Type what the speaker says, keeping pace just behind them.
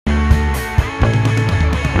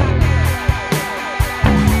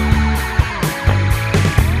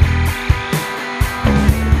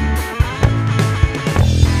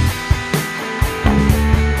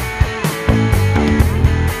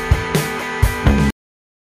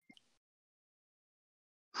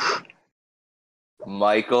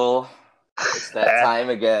Michael, it's that time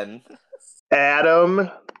again. Adam,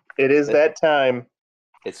 it is that time.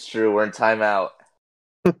 It's true, we're in timeout.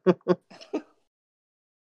 Well,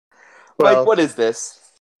 Mike, what is this?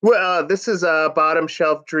 Well, this is Bottom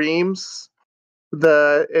Shelf Dreams.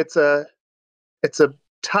 It's a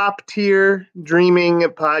top tier dreaming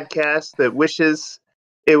podcast that wishes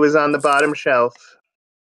it was on the bottom shelf.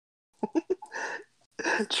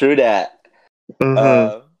 True that.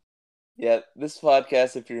 Mm-hmm. Yeah, this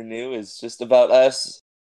podcast, if you're new, is just about us,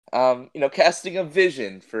 casting a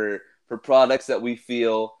vision for products that we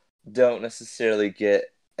feel don't necessarily get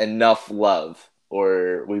enough love,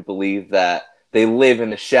 or we believe that they live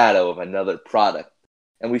in the shadow of another product,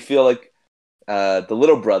 and we feel like the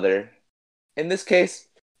little brother, in this case,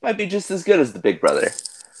 might be just as good as the big brother.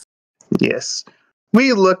 Yes,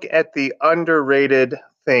 we look at the underrated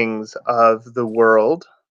things of the world,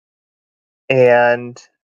 and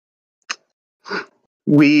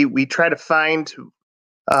we try to find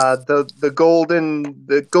the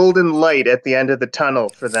golden light at the end of the tunnel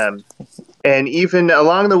for them. And even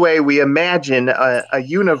along the way, we imagine a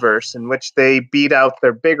universe in which they beat out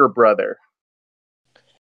their bigger brother.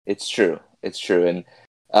 It's true. And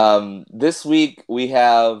this week we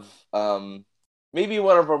have maybe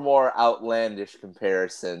one of our more outlandish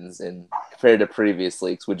comparisons compared to previous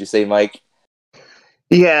weeks. Would you say, Mike?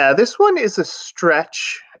 Yeah, this one is a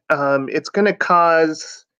stretch. It's going to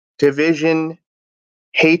cause division,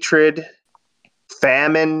 hatred,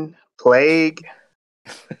 famine, plague.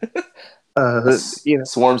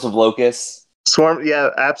 Swarms of locusts. Yeah,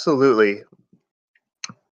 absolutely.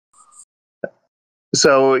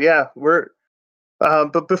 So yeah,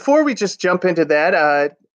 but before we just jump into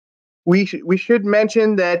that, we should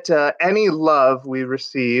mention that any love we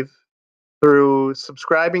receive through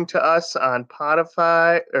subscribing to us on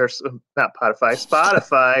Spotify,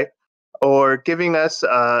 or giving us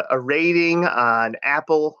a rating on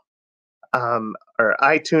Apple or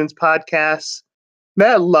iTunes podcasts,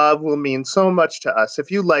 that love will mean so much to us. If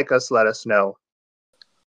you like us, let us know.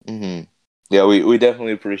 Mm-hmm. Yeah, we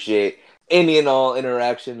definitely appreciate any and all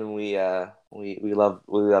interaction, and we love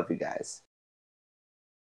you guys.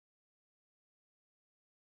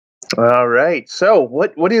 All right. So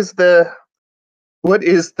what is the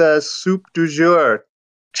soup du jour,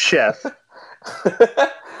 chef?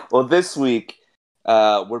 Well, this week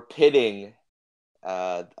we're pitting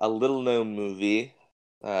a little known movie,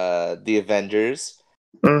 The Avengers,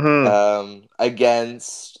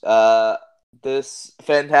 against this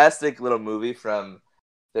fantastic little movie from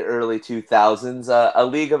the early 2000s, A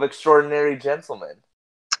League of Extraordinary Gentlemen.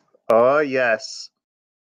 Oh, yes.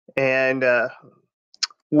 And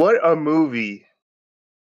what a movie.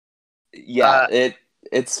 Yeah, it's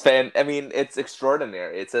it's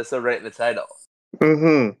extraordinary. It says so right in the title.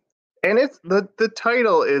 Mm-hmm. And it's the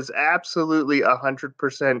title is absolutely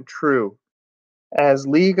 100% true, as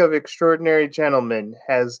League of Extraordinary Gentlemen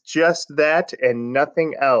has just that and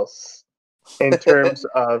nothing else in terms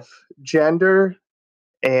of gender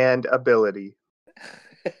and ability.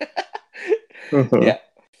 Mm-hmm. Yeah.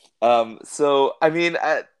 So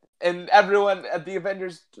and everyone at the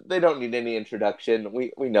Avengers, they don't need any introduction.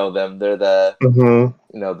 We know them. They're the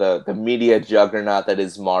the media juggernaut that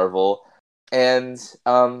is Marvel. And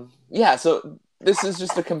so this is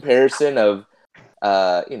just a comparison of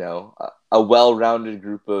a well-rounded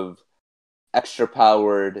group of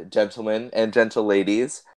extra-powered gentlemen and gentle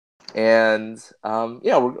ladies, and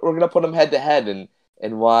we're gonna put them head to head,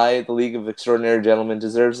 and why the League of Extraordinary Gentlemen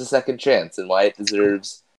deserves a second chance, and why it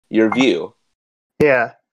deserves your view.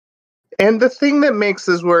 Yeah. And the thing that makes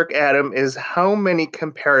this work, Adam, is how many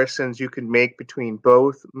comparisons you can make between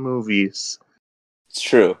both movies. It's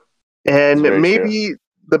true. And maybe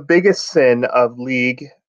the biggest sin of League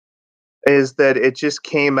is that it just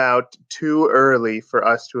came out too early for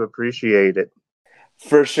us to appreciate it.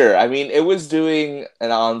 For sure. I mean, it was doing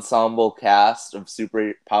an ensemble cast of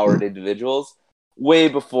super-powered individuals way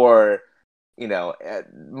before,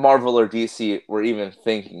 Marvel or DC were even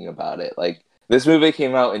thinking about it. Like, this movie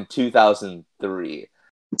came out in 2003.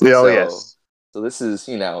 Oh, yes. So this is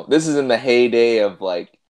in the heyday of,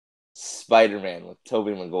 like, Spider-Man with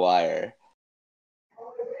Tobey Maguire.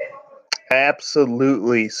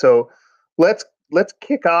 Absolutely. So let's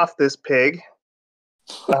kick off this pig.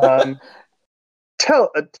 Tell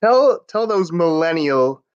those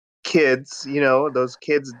millennial kids, those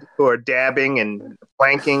kids who are dabbing and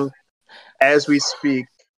planking as we speak.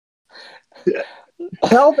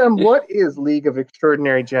 Tell them, what is League of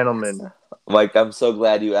Extraordinary Gentlemen? Mike, I'm so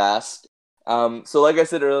glad you asked. So like I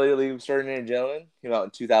said earlier, League of Extraordinary Gentlemen came out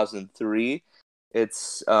in 2003.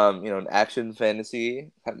 It's an action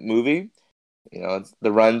fantasy movie. The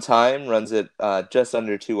runtime runs at just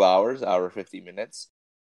under 2 hours, hour 50 minutes.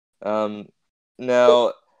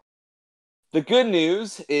 Now, the good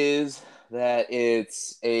news is that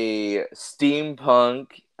it's a steampunk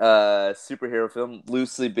superhero film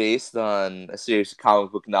loosely based on a series of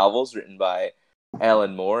comic book novels written by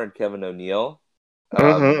Alan Moore and Kevin O'Neill.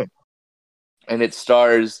 And it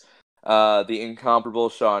stars the incomparable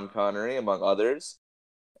Sean Connery, among others.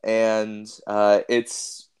 And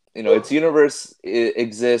its universe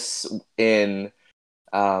exists in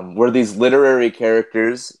where these literary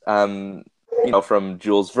characters, from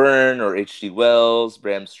Jules Verne or H.G. Wells,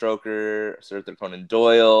 Bram Stoker, Sir Arthur Conan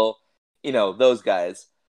Doyle, those guys,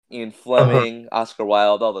 Ian Fleming, Oscar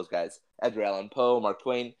Wilde, all those guys, Edgar Allan Poe, Mark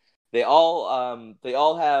Twain. They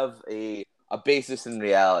all have a basis in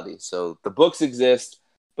reality. So the books exist,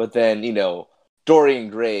 but then Dorian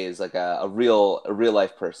Gray is like a real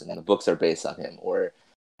life person. The books are based on him. Or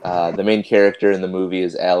the main character in the movie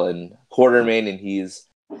is Alan Quatermain, and he's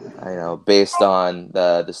based on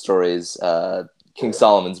the stories King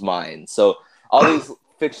Solomon's Mine. So all these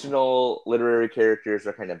fictional literary characters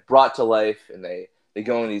are kind of brought to life, and they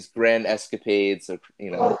go on these grand escapades of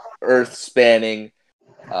earth spanning,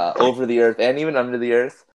 over the earth and even under the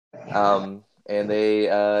earth, and they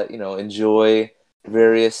enjoy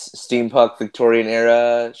various steampunk Victorian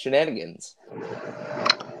era shenanigans.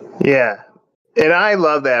 Yeah, and I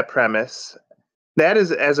love that premise. That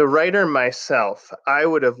is, as a writer myself, I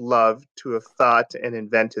would have loved to have thought and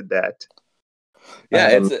invented that.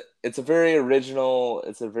 Yeah, it's a very original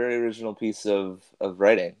piece of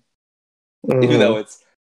writing, even though it's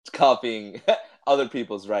copying other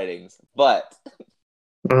people's writings. But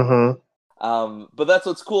but that's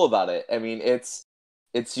what's cool about it. I mean, it's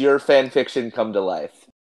your fan fiction come to life.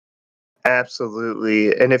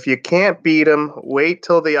 Absolutely, and if you can't beat them, wait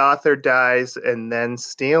till the author dies and then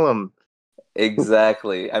steal them.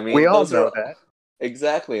 Exactly. I mean, we all know that.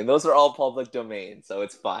 Exactly, and those are all public domain, so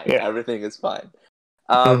it's fine. Yeah. Everything is fine.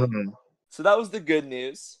 So that was the good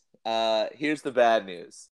news. Here's the bad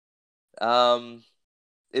news.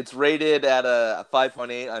 It's rated at a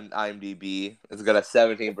 5.8 on IMDb. It's got a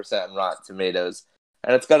 17% on Rotten Tomatoes,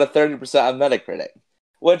 and it's got a 30% on Metacritic,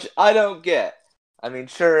 which I don't get. I mean,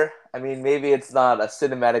 sure. I mean, maybe it's not a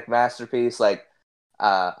cinematic masterpiece like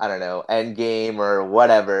I don't know, Endgame or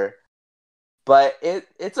whatever. But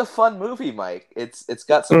it's a fun movie, Mike. It's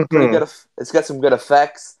got some pretty good. It's got some good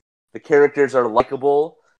effects. The characters are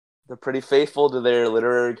likable. They're pretty faithful to their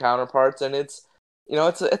literary counterparts, and it's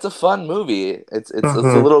a fun movie. It's a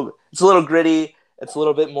little gritty. It's a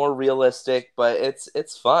little bit more realistic, but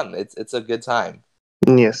it's fun. It's a good time.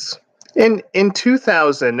 Yes. In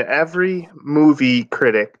 2000, every movie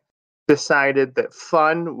critic decided that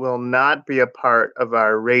fun will not be a part of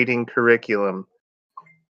our rating curriculum.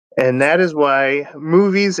 And that is why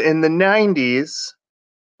movies in the 90s,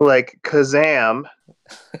 like Kazam,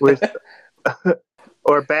 with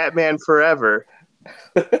or Batman Forever,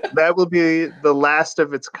 that will be the last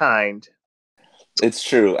of its kind. It's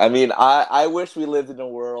true. I mean, I wish we lived in a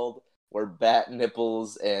world where bat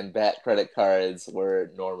nipples and bat credit cards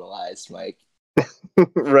were normalized, Mike.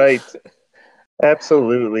 Right.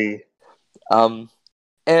 Absolutely. And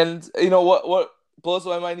what blows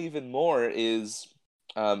my mind even more is,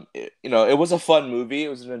 it was a fun movie. It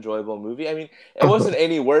was an enjoyable movie. I mean, it wasn't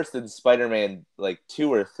any worse than Spider-Man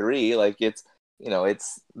 2 or 3. Like it's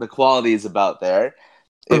the quality is about there.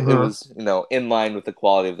 It was in line with the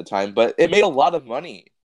quality of the time, but it made a lot of money.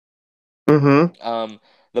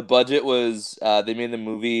 The budget was they made the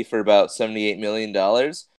movie for about $78 million,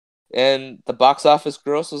 and the box office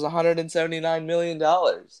gross was $179 million.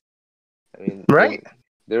 I mean, right.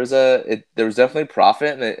 There was definitely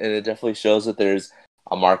profit, and it definitely shows that there's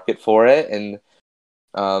a market for it, and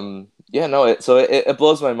it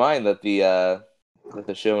blows my mind that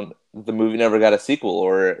the movie never got a sequel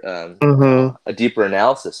or a deeper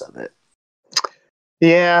analysis of it.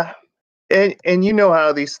 Yeah, and you know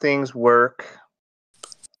how these things work.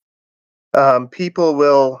 People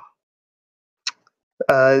will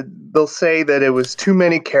they'll say that it was too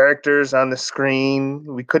many characters on the screen.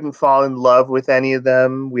 We couldn't fall in love with any of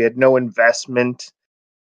them. We had no investment.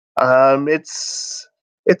 It's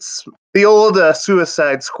the old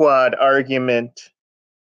Suicide Squad argument.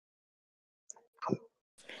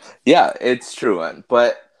 Yeah, it's true,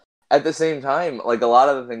 but at the same time, like a lot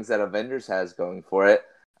of the things that Avengers has going for it,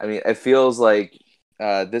 I mean, it feels like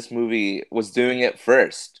this movie was doing it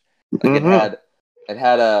first. Like it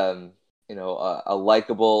had a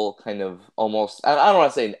likable kind of almost, I don't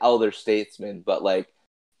want to say an elder statesman, but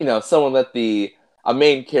someone that a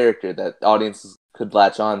main character that audiences could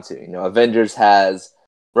latch onto. Avengers has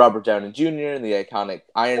Robert Downey Jr. in the iconic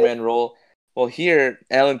Iron Man role. Well, here,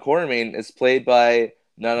 Alan Quartermain is played by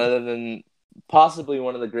none other than possibly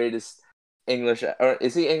one of the greatest English, or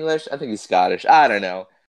is he English? I think he's Scottish. I don't know.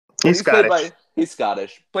 But He's Scottish. He's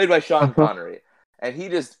Scottish. Played by Sean Mhm. Connery. And he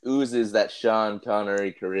just oozes that Sean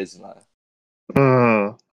Connery charisma.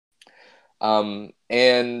 Mm.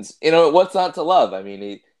 And what's not to love? I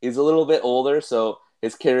mean, he's a little bit older, so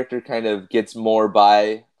his character kind of gets more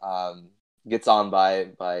gets on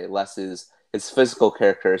by less his physical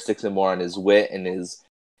characteristics and more on his wit and his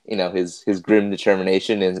grim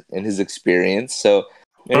determination and his experience. So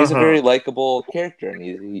he's a very likable character,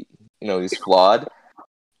 and he's flawed.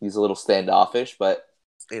 He's a little standoffish, but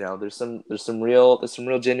there's some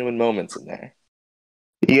real genuine moments in there.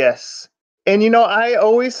 Yes. And I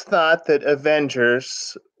always thought that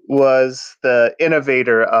Avengers was the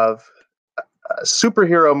innovator of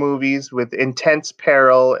superhero movies with intense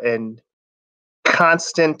peril and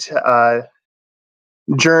constant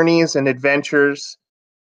journeys and adventures.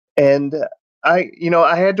 And I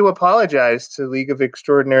had to apologize to League of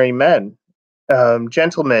Extraordinary Men,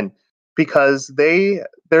 gentlemen, because they're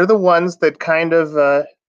the ones that kind of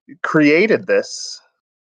created this.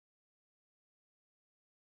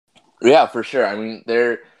 Yeah, for sure. I mean,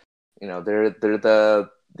 they're the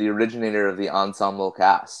originator of the ensemble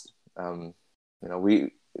cast. They're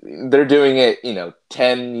doing it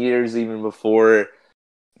 10 years even before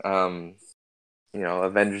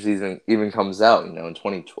Avengers even comes out, in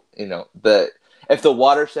 2012. If the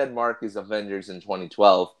watershed mark is Avengers in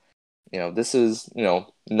 2012, this is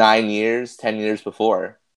 9 years, 10 years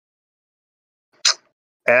before.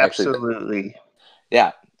 Absolutely. Actually,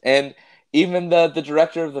 yeah. And even the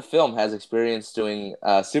director of the film has experience doing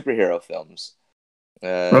superhero films.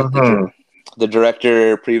 The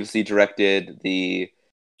director previously directed the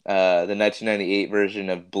 1998 version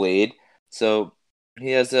of Blade, so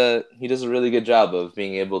he does a really good job of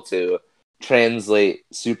being able to translate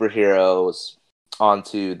superheroes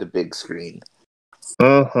onto the big screen.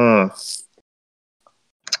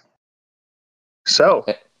 So,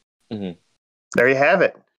 there you have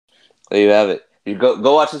it. There you have it. You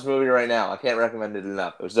go watch this movie right now. I can't recommend it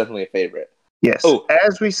enough. It was definitely a favorite. Yes.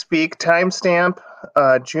 As we speak, timestamp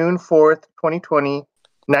June 4th, 2020,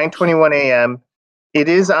 9:21 a.m. It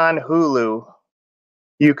is on Hulu.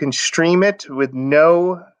 You can stream it with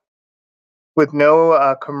no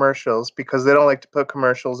commercials because they don't like to put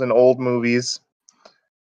commercials in old movies.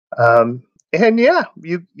 And yeah,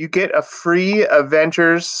 you get a free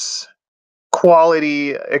Avengers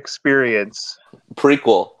quality experience.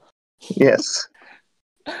 Prequel. Yes.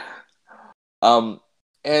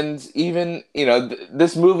 And even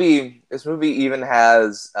this movie even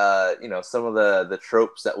has some of the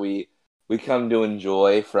tropes that we come to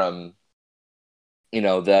enjoy from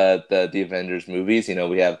the Avengers movies.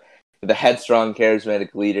 We have the headstrong,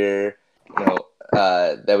 charismatic leader.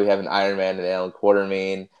 That we have in Iron Man and Alan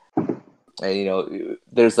Quartermain. And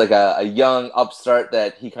there's like a young upstart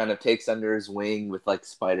that he kind of takes under his wing with like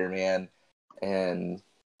Spider-Man, and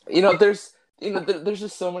there's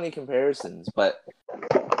just so many comparisons, but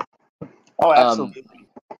absolutely.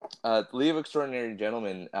 League of Extraordinary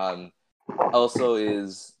Gentlemen also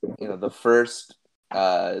is the first,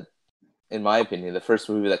 in my opinion, the first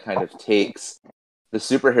movie that kind of takes the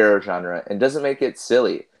superhero genre and doesn't make it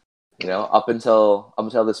silly. Up until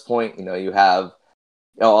this point, you have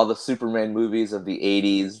all the Superman movies of the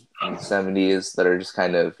 80s and 70s that are just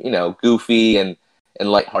kind of goofy and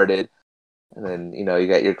lighthearted. And then, you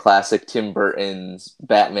got your classic Tim Burton's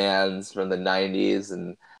Batmans from the 90s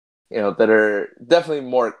and, that are definitely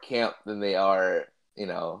more camp than they are,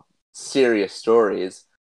 serious stories.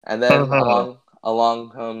 And then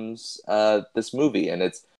along comes this movie, and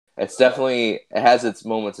it's definitely, it has its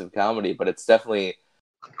moments of comedy, but it's definitely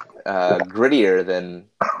grittier than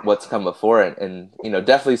what's come before it, and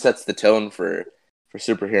definitely sets the tone for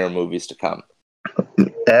superhero movies to come.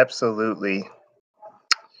 Absolutely.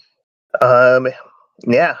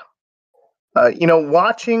 Yeah.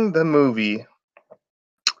 Watching the movie,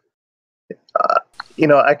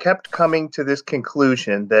 I kept coming to this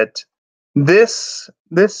conclusion that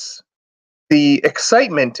the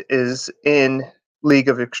excitement is in League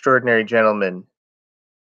of Extraordinary Gentlemen,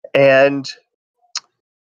 and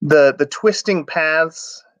the twisting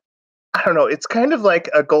paths. I don't know. It's kind of like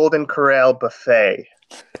a Golden Corral buffet.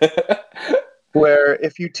 Where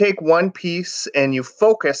if you take one piece and you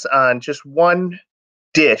focus on just one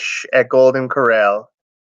dish at Golden Corral,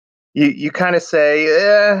 you kind of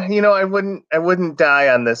say, I wouldn't die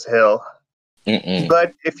on this hill.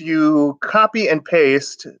 But if you copy and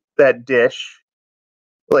paste that dish,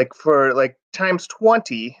 for times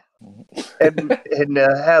 20, and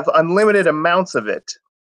have unlimited amounts of it,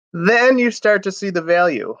 then you start to see the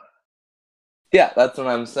value. Yeah, that's what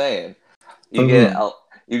I'm saying. You get Mm-hmm. a,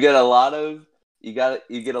 you get a lot of you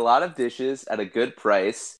get a lot of dishes at a good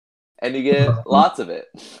price, and you get Mm-hmm. lots of it.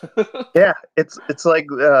 Yeah, it's like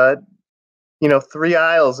 3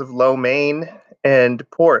 aisles of lo mein and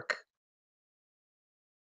pork,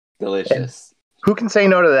 and Delicious. who can say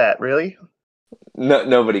no to that? Really, No,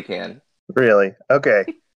 nobody can. really. Okay.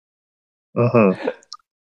 Mm-hmm.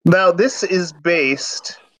 Now this is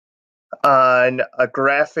based on a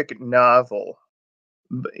graphic novel,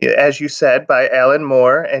 as you said, by Alan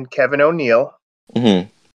Moore and Kevin O'Neill. Mm-hmm.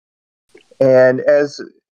 And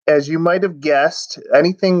as you might have guessed,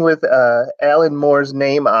 anything with Alan Moore's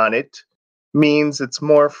name on it means it's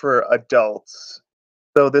more for adults.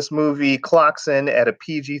 So this movie clocks in at a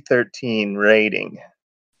PG-13 rating.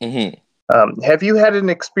 Mm-hmm. Have you had an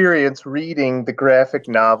experience reading the graphic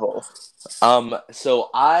novel? So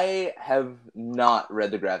I have not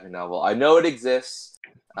read the graphic novel. I know it exists,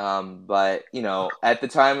 but at the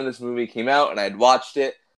time when this movie came out and I'd watched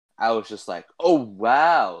it, I was just like, "Oh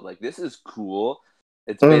wow! Like this is cool."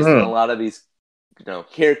 It's based on a Mm-hmm. lot of these,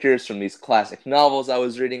 characters from these classic novels I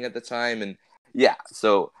was reading at the time, and yeah,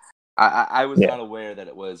 so I was Yeah. not aware that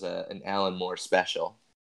it was an Alan Moore special.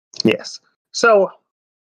 Yes. So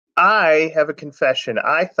I have a confession.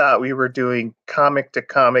 I thought we were doing comic to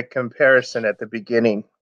comic comparison at the beginning.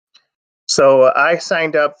 So I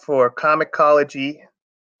signed up for Comicology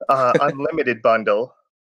Unlimited bundle,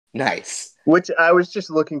 Nice. which I was just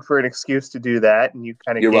looking for an excuse to do that, and you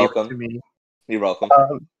kind of You're gave it to welcome. me. You're welcome.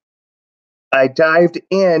 I dived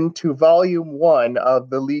into volume 1 of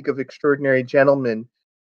The League of Extraordinary Gentlemen,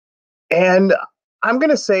 and I'm going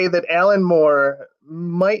to say that Alan Moore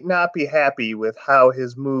might not be happy with how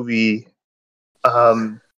his movie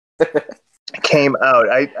um, came out.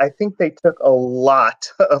 I think they took a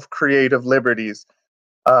lot of creative liberties.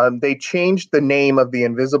 They changed the name of the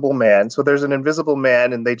Invisible Man. So there's an Invisible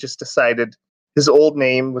Man, and they just decided his old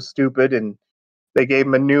name was stupid, and they gave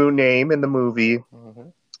him a new name in the movie. Mm-hmm.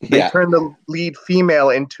 They Yeah. turned the lead female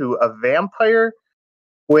into a vampire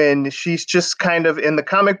when she's just kind of in the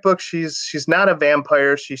comic book. She's not a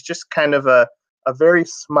vampire. She's just kind of a very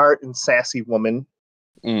smart and sassy woman.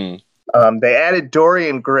 Mm. They added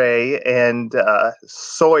Dorian Gray and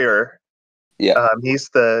Sawyer. Yeah. He's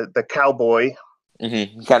the cowboy.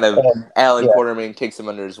 Mm-hmm. Kind of Um, Alan yeah. Quartermain takes him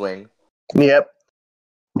under his wing. Yep.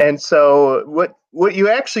 And so what you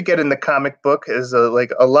actually get in the comic book is a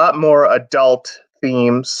lot more adult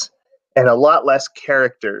themes and a lot less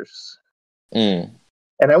characters. Mm.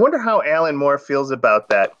 And I wonder how Alan Moore feels about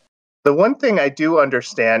that. The one thing I do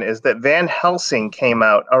understand is that Van Helsing came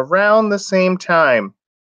out around the same time.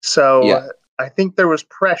 Yeah. So I think there was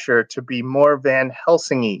pressure to be more Van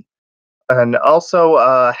Helsing-y. And also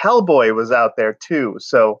Hellboy was out there too.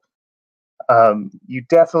 So you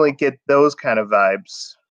definitely get those kind of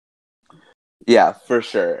vibes. Yeah, for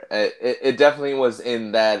sure. It definitely was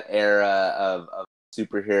in that era of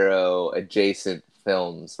superhero adjacent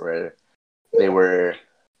films where they were,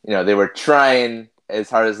 they were trying as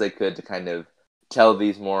hard as they could to kind of tell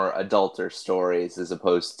these more adulter stories as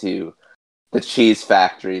opposed to the cheese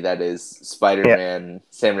factory that is Yeah. Spider-Man,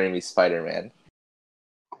 Sam Raimi's Spider-Man.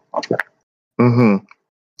 Mm-hmm.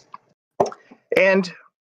 And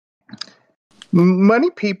many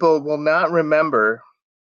people will not remember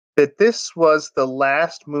that this was the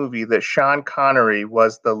last movie that Sean Connery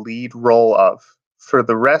was the lead role of for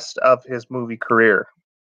the rest of his movie career.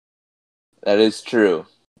 That is true.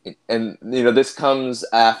 And this comes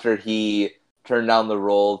after he turned down the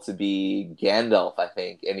role to be Gandalf, I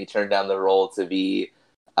think, and he turned down the role to be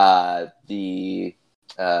the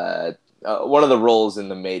one of the roles in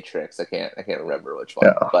the Matrix. I can't remember which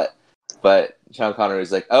one, Yeah. but Sean Connery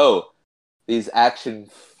was like, "Oh, these action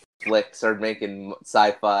flicks are making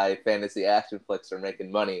sci-fi fantasy action flicks are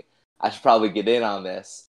making money. I should probably get in on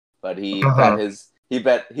this." But he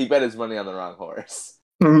bet his money on the wrong horse.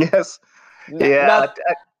 Yes. Yeah.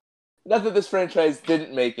 Not that this franchise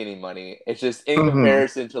didn't make any money. It's just in Mm-hmm.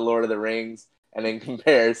 comparison to Lord of the Rings and in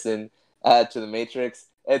comparison to the Matrix,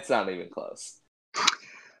 it's not even close.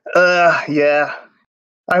 Yeah.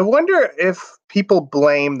 I wonder if people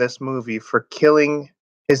blame this movie for killing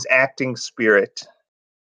his acting spirit.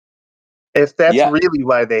 If that's Yeah, really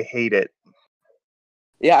why they hate it.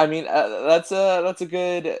 yeah. I mean, that's a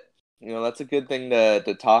good that's a good thing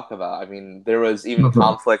to talk about. I mean, there was even Mm-hmm.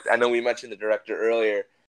 conflict. I know we mentioned the director earlier,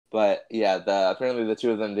 but yeah, apparently the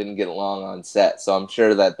two of them didn't get along on set. So I'm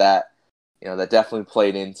sure that that definitely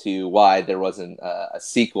played into why there wasn't a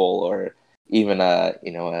sequel or even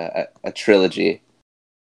a trilogy.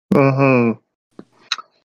 Mm-hmm.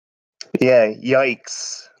 Yeah,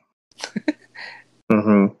 yikes.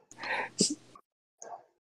 Mm-hmm.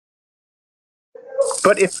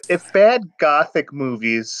 But if bad gothic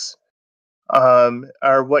movies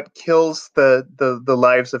are what kills the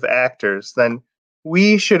lives of actors, then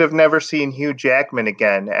we should have never seen Hugh Jackman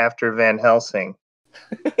again after Van Helsing.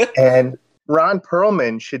 And Ron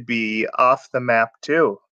Perlman should be off the map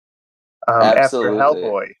too after Absolutely.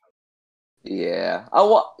 Hellboy. Yeah.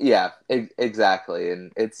 Oh, well, yeah, exactly.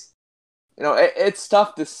 And it's, it's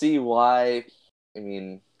tough to see why, I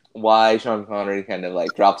mean, why Sean Connery kind of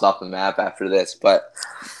like drops off the map after this. But,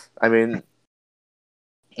 I mean,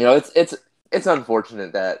 it's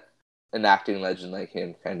unfortunate that an acting legend like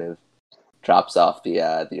him kind of drops off the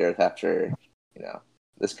earth after,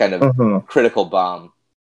 this kind of Mm-hmm. critical bomb.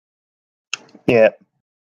 Yeah.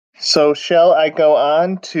 So shall I go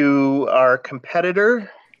on to our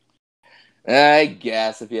competitor? I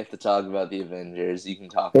guess if you have to talk about the Avengers, you can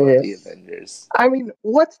talk about the Yes. Avengers. I mean,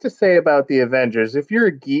 what's to say about the Avengers? If you're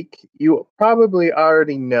a geek, you probably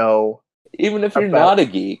already know Even if you're about. not a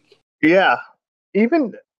geek. Yeah.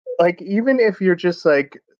 Even if you're just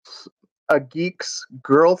like a geek's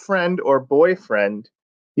girlfriend or boyfriend,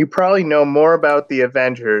 you probably know more about the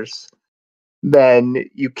Avengers than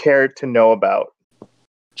you care to know about.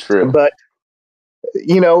 True. But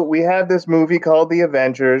we have this movie called The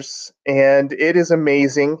Avengers, and it is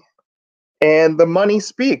amazing. And the money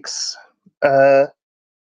speaks.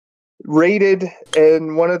 Rated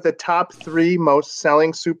in one of the top 3 most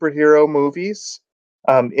selling superhero movies.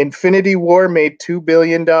 Infinity War made $2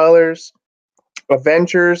 billion.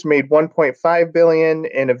 Avengers made 1.5 billion,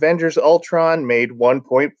 and Avengers Ultron made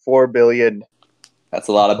 1.4 billion. That's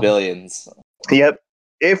a lot of billions. Yep.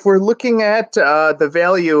 If we're looking at the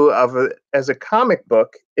value of as a comic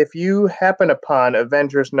book, if you happen upon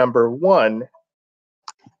Avengers #1,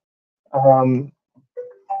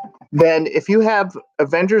 then if you have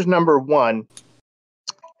Avengers #1,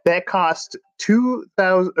 that cost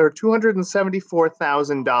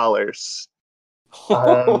 $274,000.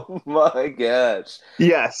 Oh my gosh!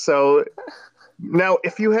 Yeah. So now,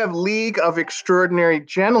 if you have League of Extraordinary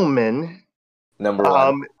Gentlemen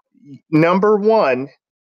 #1, #1,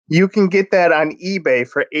 you can get that on eBay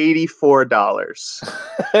for $84.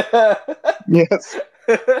 Yes.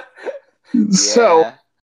 So, yeah,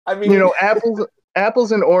 I mean,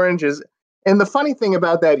 apples and oranges. And the funny thing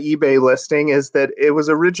about that eBay listing is that it was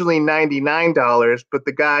originally $99, but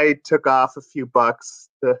the guy took off a few bucks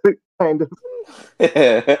to kind of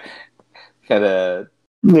kind of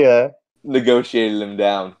yeah. negotiated him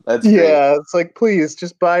down. That's great. Yeah, it's like, please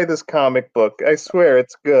just buy this comic book. I swear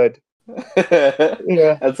it's good.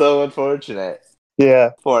 Yeah. That's so unfortunate. Yeah.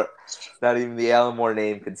 For not even the Alan Moore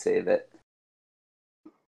name could save it.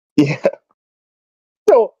 Yeah.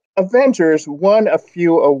 So Avengers won a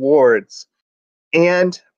few awards.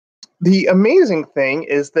 And the amazing thing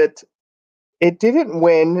is that it didn't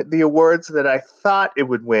win the awards that I thought it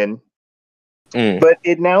would win, but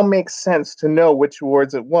it now makes sense to know which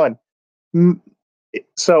awards it won.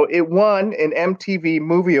 So it won an MTV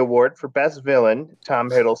Movie Award for Best Villain, Tom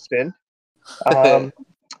Hiddleston. The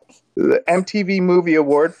MTV Movie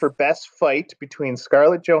Award for Best Fight between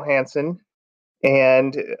Scarlett Johansson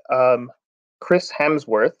and Chris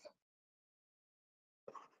Hemsworth.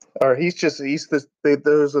 Or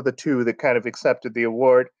those are the two that kind of accepted the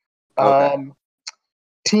award. Okay.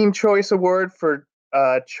 Teen Choice Award for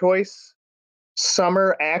Choice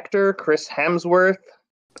Summer Actor Chris Hemsworth.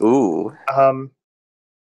 Ooh.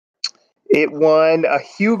 It won a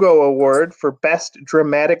Hugo Award for Best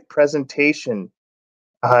Dramatic Presentation.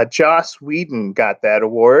 Joss Whedon got that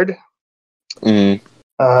award. Mm.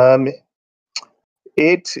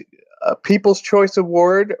 People's Choice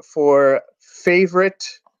Award for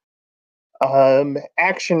Favorite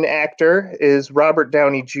Action Actor is Robert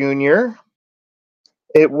Downey Jr.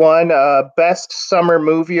 It won a Best Summer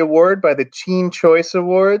Movie Award by the Teen Choice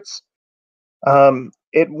Awards.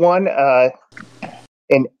 It won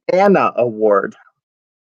an Anna Award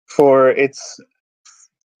for its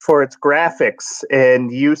graphics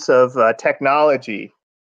and use of technology.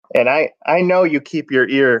 And I know you keep your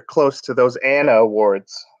ear close to those Anna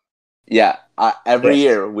Awards. Yeah, every Yes.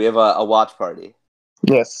 year we have a watch party.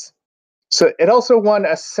 Yes. So it also won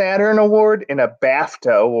a Saturn Award and a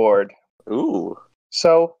BAFTA Award. Ooh.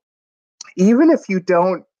 So even if you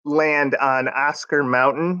don't land on Oscar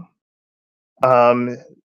Mountain,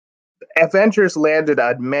 Avengers landed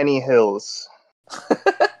on many hills.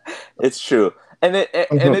 It's true, and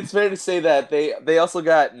it's fair to say that they also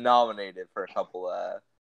got nominated for a couple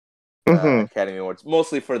Academy Awards,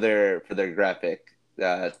 mostly for their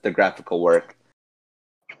graphical work.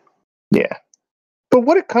 Yeah. But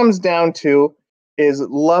what it comes down to is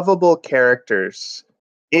lovable characters.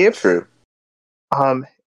 True.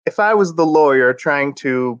 If I was the lawyer trying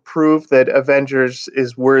to prove that Avengers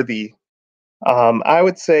is worthy, I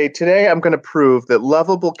would say today I'm going to prove that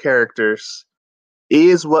lovable characters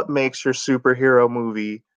is what makes your superhero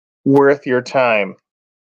movie worth your time.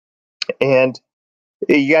 And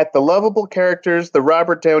you got the lovable characters, the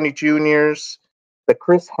Robert Downey Jr.'s, the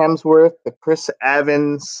Chris Hemsworth, the Chris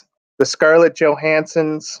Evans, the Scarlett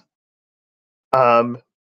Johanssons.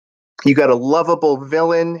 You got a lovable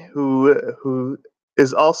villain who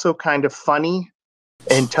is also kind of funny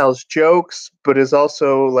and tells jokes, but is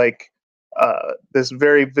also like this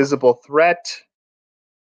very visible threat.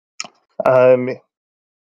 Um,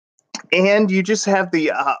 and you just have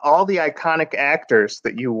the all the iconic actors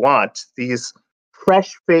that you want. These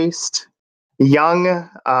fresh-faced, young,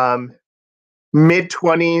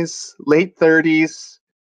 mid-20s, late 30s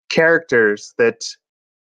characters that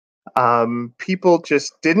people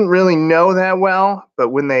just didn't really know that well. But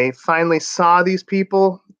when they finally saw these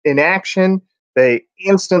people in action, they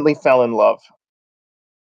instantly fell in love.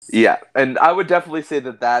 Yeah, and I would definitely say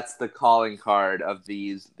that that's the calling card of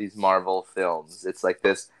these Marvel films. It's like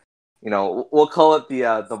this, we'll call it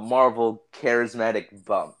the Marvel charismatic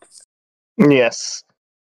bump. Yes.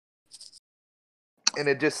 And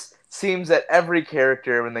it just seems that every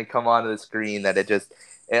character when they come onto the screen that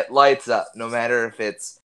it lights up, no matter if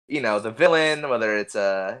it's the villain, whether it's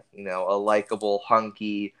a likable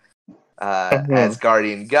hunky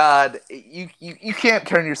Asgardian god, you can't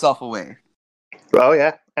turn yourself away. Oh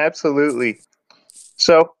yeah, absolutely.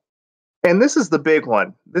 So, and this is the big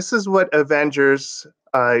one. This is what Avengers.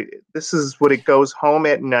 This is what it goes home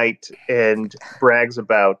at night and brags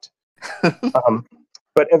about.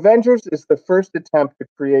 But Avengers is the first attempt to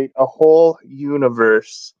create a whole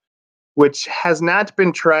universe, which has not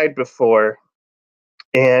been tried before,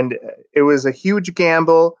 and it was a huge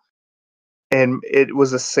gamble, and it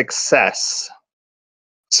was a success.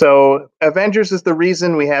 So, Avengers is the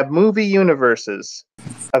reason we have movie universes.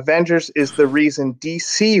 Avengers is the reason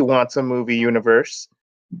DC wants a movie universe.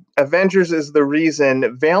 Avengers is the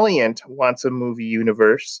reason Valiant wants a movie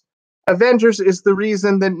universe. Avengers is the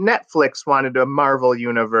reason that Netflix wanted a Marvel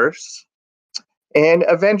universe. And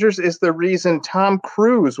Avengers is the reason Tom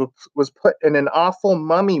Cruise was put in an awful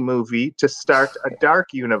mummy movie to start a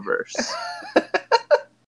dark universe.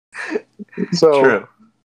 So True.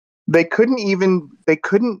 they couldn't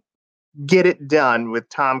get it done with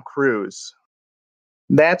Tom Cruise.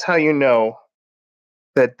 That's how you know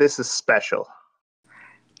that this is special.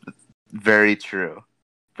 Very true.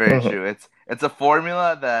 Very true. It's a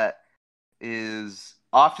formula that is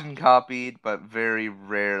often copied, but very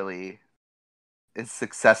rarely is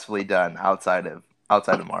successfully done outside of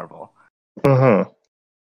Marvel. Mm-hmm.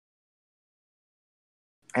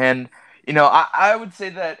 And I would say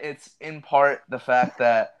that it's in part the fact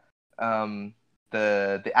that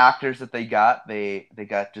the actors that they got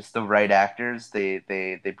just the right actors.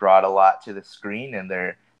 They brought a lot to the screen, and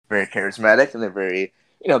they're very charismatic, and they're very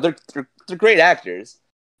they're great actors.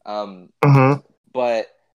 But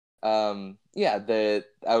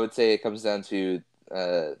I would say it comes down to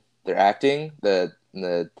their acting, the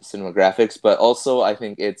cinematographics, but also I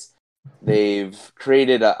think they've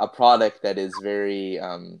created a product that is very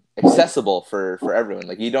accessible for everyone.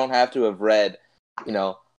 Like, you don't have to have read,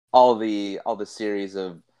 all the series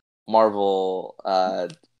of Marvel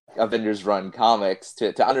Avengers run comics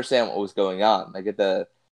to understand what was going on. Like,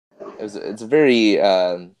 it's a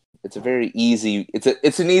very easy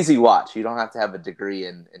it's an easy watch. You don't have to have a degree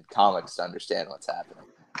in comics to understand what's happening.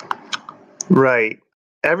 Right.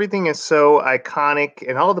 Everything is so iconic,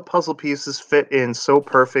 and all the puzzle pieces fit in so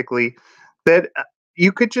perfectly that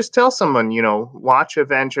you could just tell someone, watch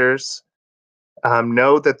Avengers,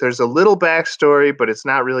 know that there's a little backstory, but it's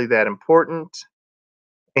not really that important.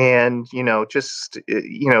 And,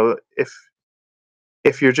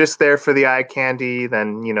 if you're just there for the eye candy,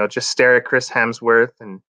 then, just stare at Chris Hemsworth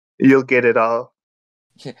and you'll get it all.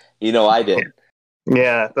 I did.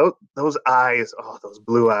 Yeah, those eyes, those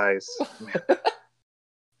blue eyes.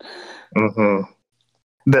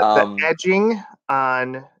 The edging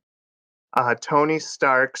on Tony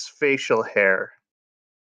Stark's facial hair.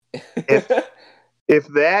 If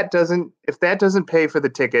that doesn't pay for the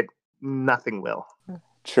ticket, nothing will.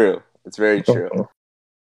 True. It's very true.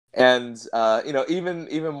 And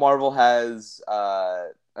even Marvel has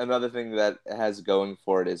another thing that it has going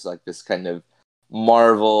for it is like this kind of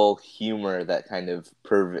Marvel humor that kind of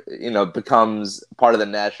becomes part of the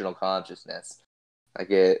national consciousness.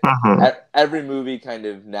 Like every movie kind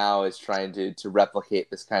of now is trying to replicate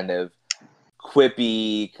this kind of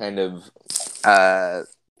quippy kind of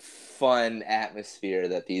fun atmosphere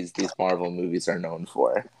that these Marvel movies are known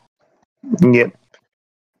for. Yep.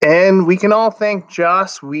 And we can all thank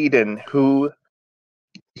Joss Whedon, who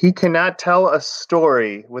he cannot tell a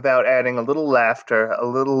story without adding a little laughter, a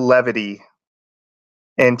little levity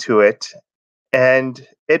into it. And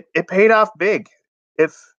it paid off big.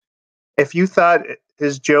 If you thought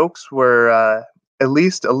his jokes were at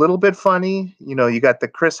least a little bit funny, you got the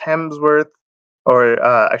Chris Hemsworth, or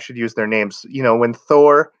I should use their names, when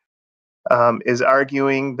Thor is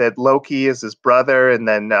arguing that Loki is his brother, and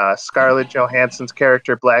then Scarlett Johansson's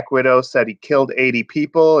character Black Widow said he killed 80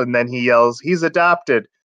 people, and then he yells, "He's adopted."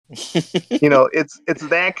 It's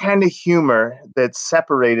that kind of humor that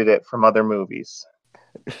separated it from other movies.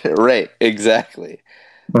 Right, exactly.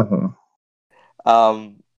 Mm-hmm.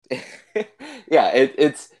 Yeah,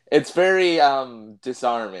 it's very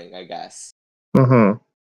disarming, I guess. Mm-hmm.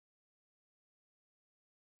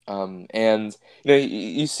 And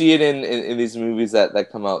you see it in these movies that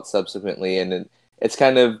come out subsequently, and it's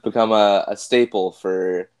kind of become a staple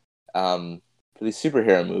for these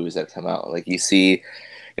superhero movies that come out. Like you see,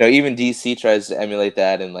 even DC tries to emulate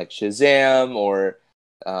that in like Shazam or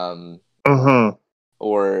Mm-hmm.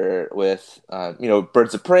 or with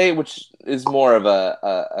Birds of Prey, which is more of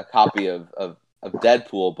a copy of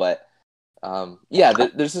Deadpool, but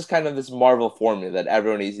there's this kind of this Marvel formula that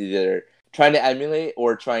everyone is either trying to emulate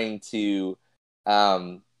or trying to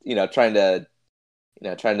to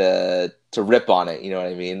rip on it, you know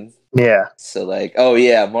what I mean? Yeah. So like, oh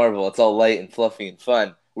yeah, Marvel, it's all light and fluffy and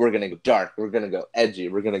fun. We're gonna go dark, we're gonna go edgy,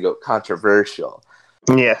 we're gonna go controversial.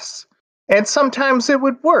 Yes. And sometimes it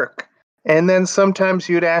would work. And then sometimes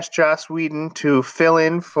you'd ask Joss Whedon to fill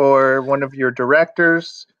in for one of your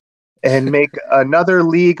directors and make another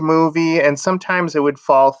League movie, and sometimes it would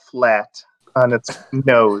fall flat on its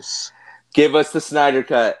nose. Give us the Snyder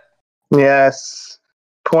Cut. Yes.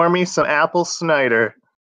 Pour me some apple Snyder.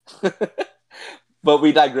 But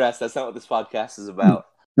we digress. That's not what this podcast is about.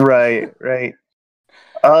 Right.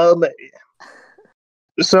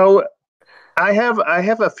 So I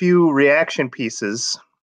have a few reaction pieces.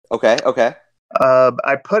 Okay.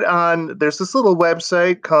 I put on, there's this little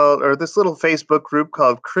website this little Facebook group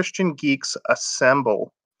called Christian Geeks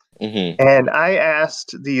Assemble. Mm-hmm. And I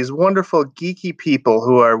asked these wonderful geeky people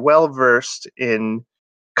who are well versed in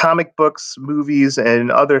comic books, movies,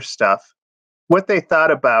 and other stuff what they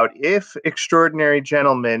thought about if Extraordinary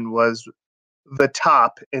Gentlemen was the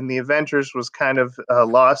top and the Avengers was kind of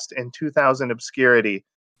lost in 2000 obscurity.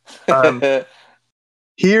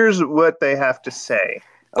 Here's what they have to say.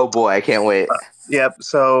 Oh boy, I can't wait. Yep.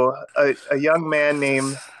 So a young man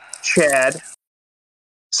named Chad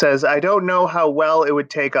says, "I don't know how well it would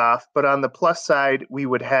take off, but on the plus side, we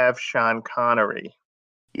would have Sean Connery."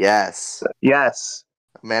 Yes. A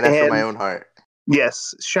man after my own heart.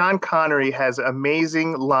 Yes, Sean Connery has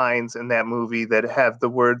amazing lines in that movie that have the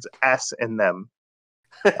words S in them.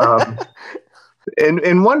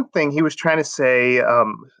 And one thing he was trying to say,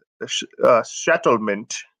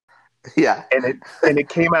 settlement. Yeah. And it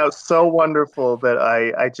came out so wonderful that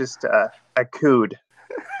I just I cooed.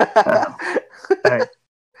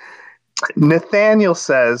 Nathaniel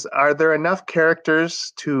says, "Are there enough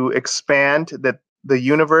characters to expand the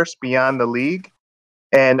universe beyond the League?"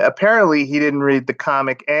 And apparently he didn't read the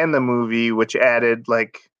comic and the movie, which added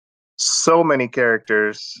like so many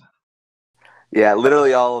characters. Yeah,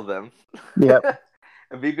 literally all of them. Yep.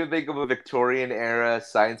 If you could think of a Victorian era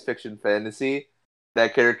science fiction fantasy,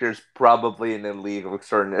 that character is probably in the League of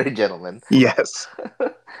Extraordinary Gentlemen. Yes.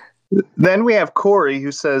 Then we have Corey,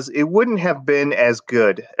 who says, "It wouldn't have been as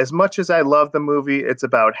good. As much as I love the movie, it's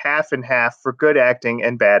about half and half for good acting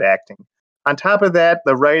and bad acting. On top of that,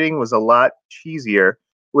 the writing was a lot cheesier,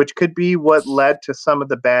 which could be what led to some of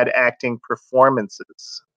the bad acting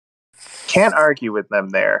performances." Can't argue with them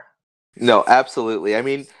there. No, absolutely. I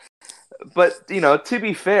mean, but, to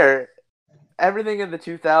be fair, everything in the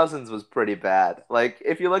 2000s was pretty bad. Like,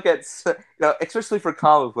 if you look at, especially for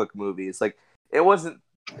comic book movies, like, it wasn't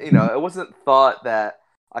thought that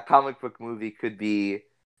a comic book movie could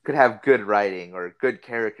have good writing or good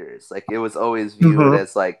characters. Like, it was always viewed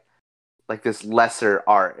as, like this lesser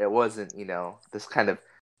art. It wasn't, this kind of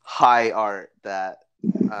high art that,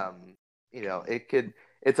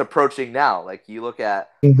 it's approaching now. Like, you look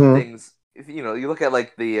at things, you look at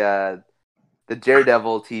like the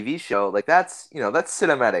Daredevil TV show, like that's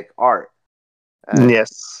cinematic art.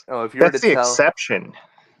 Yes. If you were to tell, exception.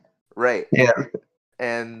 Right. Yeah.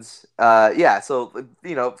 And so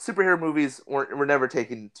superhero movies were never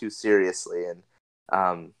taken too seriously, and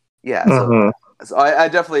so I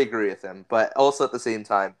definitely agree with him. But also at the same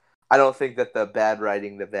time, I don't think that the bad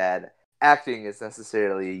writing, the bad acting is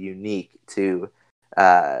necessarily unique to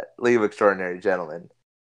League of Extraordinary Gentlemen.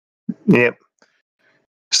 Yep.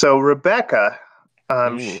 So Rebecca,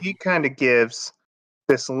 she kind of gives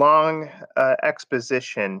this long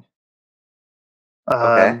exposition.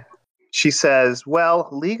 Okay. She says, well,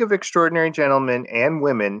 League of Extraordinary Gentlemen and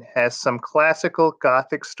Women has some classical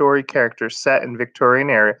Gothic story characters set in Victorian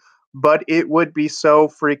era, but it would be so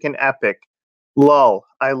freaking epic. Lol,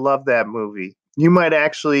 I love that movie. You might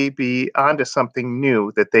actually be onto something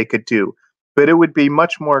new that they could do, but it would be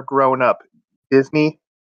much more grown up. Disney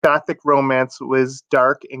Gothic romance was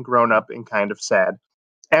dark and grown up and kind of sad.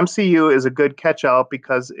 MCU is a good catch-all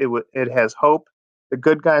because it has hope. The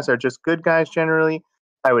good guys are just good guys generally.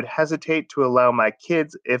 I would hesitate to allow my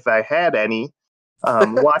kids, if I had any,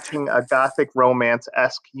 watching a Gothic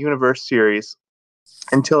romance-esque universe series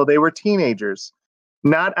until they were teenagers.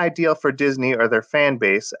 Not ideal for Disney or their fan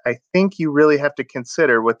base. I think you really have to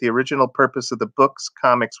consider what the original purpose of the books,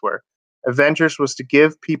 comics were. Avengers was to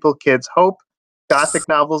give kids hope. Gothic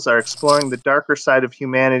novels are exploring the darker side of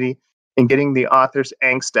humanity and getting the author's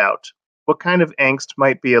angst out. What kind of angst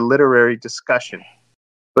might be a literary discussion?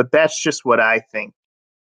 But that's just what I think.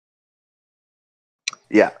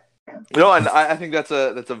 Yeah. No, and I think that's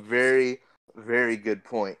a very, very good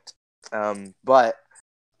point. But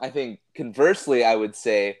I think conversely, I would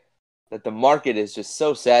say that the market is just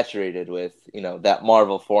so saturated with, that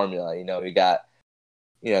Marvel formula. You got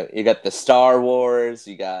the Star Wars,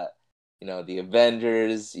 you got, the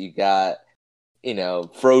Avengers, you got,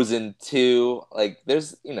 Frozen 2. Like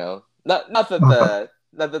there's, not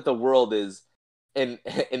that the world is in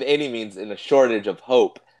any means in a shortage of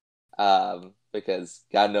hope. Because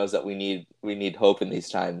God knows that we need hope in these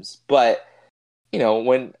times. But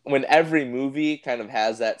when every movie kind of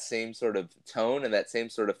has that same sort of tone and that same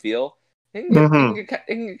sort of feel, it can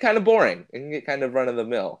get kind of boring. It can get kind of run of the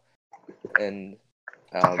mill. And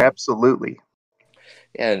absolutely.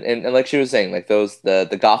 And like she was saying, like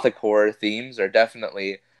the Gothic horror themes are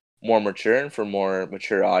definitely more mature and for more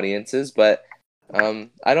mature audiences. But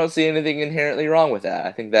I don't see anything inherently wrong with that.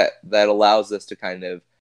 I think that allows us to kind of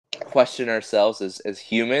question ourselves as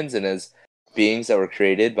humans and as beings that were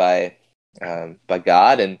created by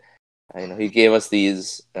God, and He gave us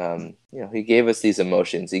these He gave us these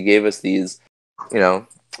emotions. He gave us these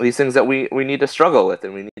these things that we need to struggle with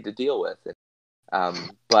and we need to deal with.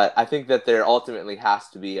 But I think that there ultimately has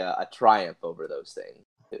to be a triumph over those things.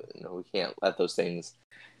 We can't let those things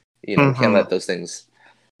we can't let those things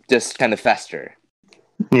just kind of fester.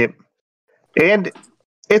 Yep. And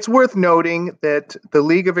it's worth noting that the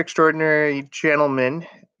League of Extraordinary Gentlemen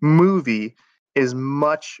movie is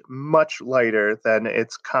much, much lighter than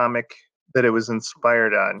its comic that it was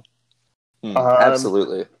inspired on.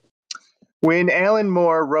 Absolutely. When Alan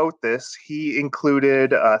Moore wrote this, he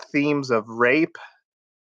included themes of rape,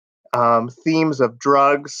 themes of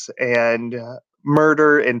drugs, and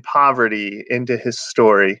murder and poverty into his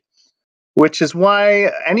story, which is why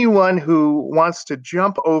anyone who wants to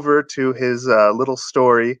jump over to his little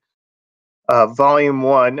story, Volume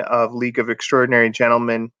 1 of League of Extraordinary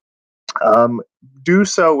Gentlemen, do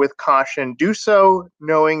so with caution. Do so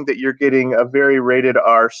knowing that you're getting a very rated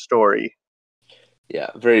R story. Yeah,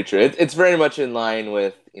 very true. It's very much in line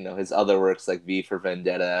with his other works like V for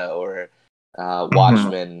Vendetta or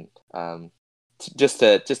Watchmen. Just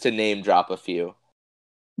to name drop a few.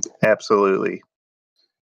 Absolutely.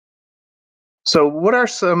 So, what are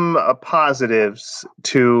some positives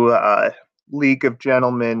to League of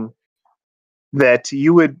Gentlemen that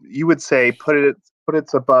you would say put it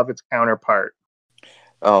above its counterpart?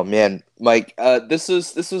 Oh man, Mike, this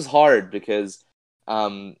was hard because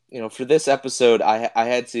for this episode I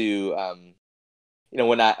had to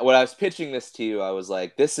when I was pitching this to you, I was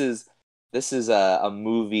like, this is a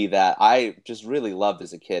movie that I just really loved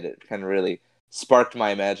as a kid. It kind of really sparked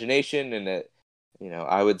my imagination, and it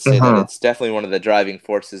I would say that it's definitely one of the driving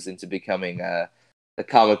forces into becoming the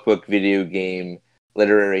comic book video game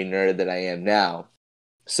literary nerd that I am now.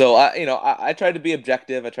 So I tried to be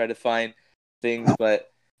objective. I tried to find things,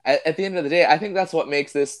 but at the end of the day, I think that's what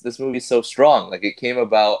makes this movie so strong. Like, it came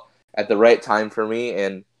about at the right time for me,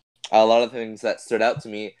 and a lot of things that stood out to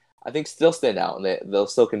me, I think, still stand out, and they'll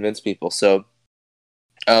still convince people. So,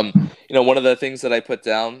 one of the things that I put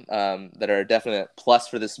down that are a definite plus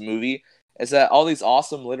for this movie is that all these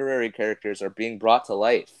awesome literary characters are being brought to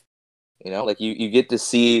life. Like you get to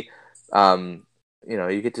see,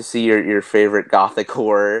 you get to see your favorite Gothic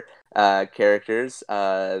horror characters,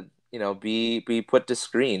 be put to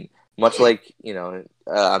screen. Much like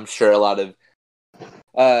I'm sure a lot of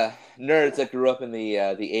nerds that grew up in the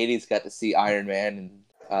 '80s got to see Iron Man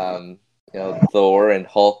Thor and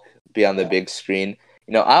Hulk be on the big screen.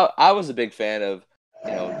 I was a big fan of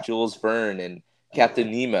Jules Verne and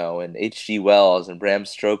Captain Nemo and H.G. Wells and Bram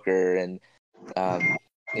Stoker and Sir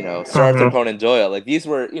Arthur Conan Doyle. Like these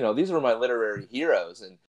were my literary heroes,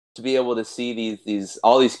 and to be able to see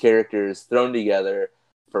all these characters thrown together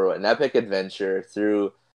for an epic adventure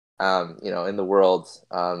through in the world,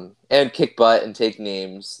 and kick butt and take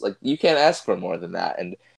names, like you can't ask for more than that.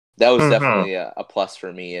 And that was definitely a plus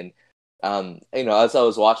for me. And as I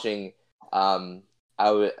was watching, I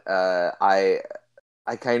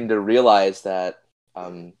kind of realized that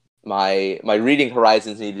my reading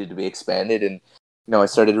horizons needed to be expanded, and I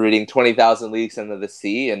started reading 20,000 Leagues Under the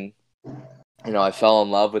Sea, and I fell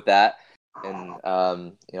in love with that, and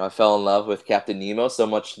I fell in love with Captain Nemo so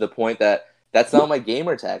much to the point that that's now my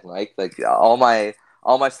gamer tag, Mike. Like all my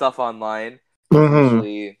stuff online is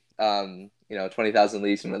usually 20,000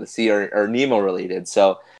 Leagues Under the Sea or Nemo related.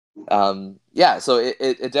 So so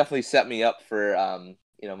it definitely set me up for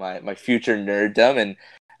my future nerddom. And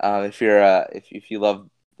if you love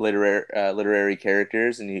literary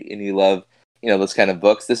characters and you love those kind of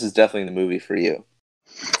books, this is definitely the movie for you.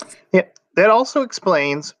 Yeah, that also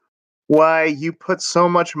explains why you put so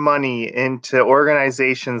much money into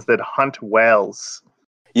organizations that hunt whales.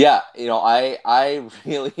 Yeah, I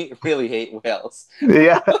really really hate whales.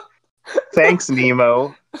 Yeah. Thanks,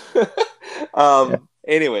 Nemo.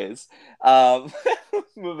 Anyways,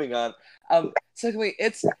 moving on. Secondly,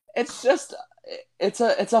 it's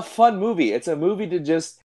a fun movie. It's a movie to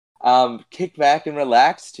just kick back and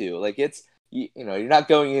relax to. Like you're not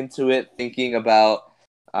going into it thinking about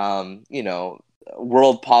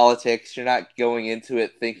world politics. You're not going into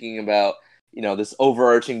it thinking about this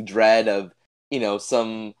overarching dread of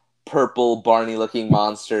some purple Barney looking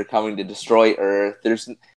monster coming to destroy Earth. There's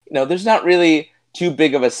not really too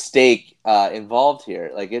big of a stake involved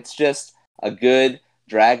here. Like it's just a good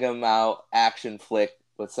drag 'em out action flick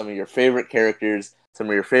with some of your favorite characters, some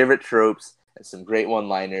of your favorite tropes, and some great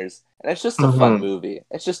one-liners. And it's just a fun movie.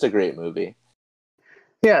 It's just a great movie.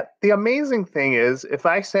 Yeah, the amazing thing is, if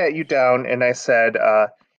I sat you down and I said,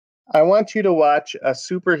 I want you to watch a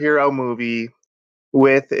superhero movie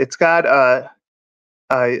it's got a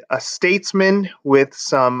statesman with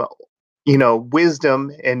some,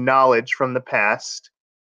 wisdom and knowledge from the past.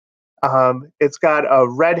 It's got a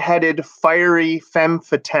redheaded, fiery femme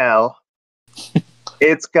fatale.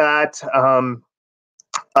 It's got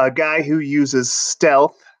a guy who uses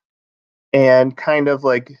stealth and kind of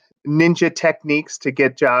like ninja techniques to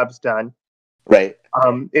get jobs done. Right.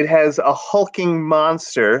 It has a hulking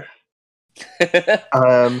monster.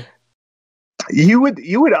 You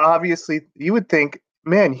would think,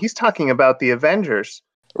 man, he's talking about the Avengers.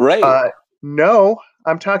 Right. No,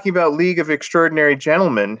 I'm talking about League of Extraordinary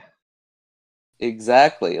Gentlemen.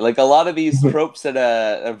 Exactly. Like a lot of these tropes that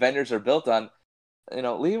Avengers are built on,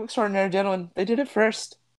 League of Extraordinary Gentlemen, they did it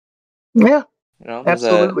first. Yeah.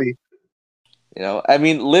 Absolutely. I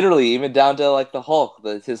mean, literally, even down to like the Hulk,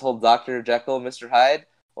 his whole Dr. Jekyll, Mr. Hyde.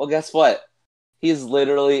 Well, guess what? He's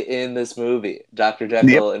literally in this movie, Dr.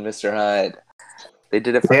 Jekyll and Mr. Hyde. They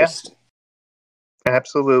did it first. Yeah.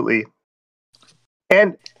 Absolutely.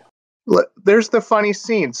 And there's the funny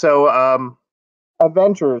scene. So,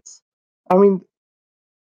 Avengers. I mean,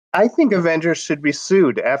 I think Avengers should be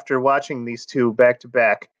sued after watching these two back to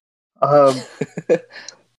back.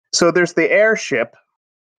 So there's the airship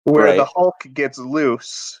where the Hulk gets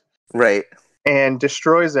loose, right, and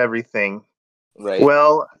destroys everything. Right.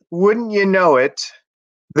 Well, wouldn't you know it?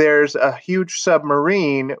 There's a huge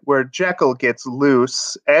submarine where Jekyll gets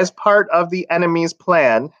loose as part of the enemy's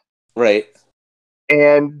plan. Right.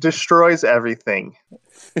 And destroys everything.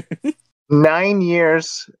 9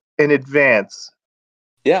 years in advance.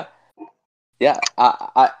 Yeah. Yeah.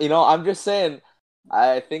 I'm just saying,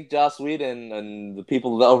 I think Joss Whedon and the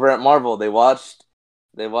people over at Marvel, they watched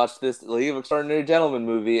this League of Extraordinary Gentlemen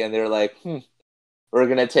movie, and they're like, we're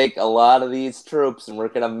going to take a lot of these tropes and we're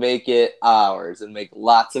going to make it ours and make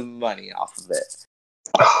lots of money off of it.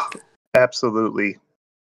 Absolutely.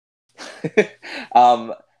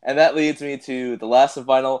 And that leads me to the last and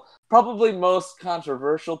final, probably most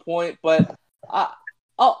controversial point, but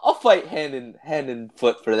I'll fight hand in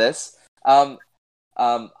foot for this. I'm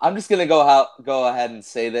just gonna go ahead and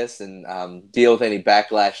say this and deal with any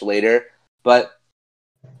backlash later. But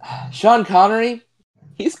Sean Connery,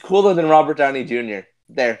 he's cooler than Robert Downey Jr.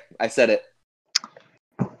 There, I said it.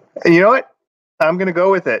 You know what? I'm gonna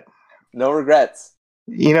go with it. No regrets.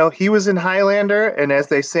 He was in Highlander, and as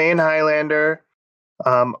they say in Highlander,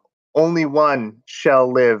 only one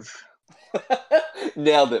shall live.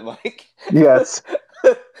 Nailed it, Mike. Yes.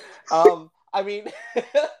 I mean,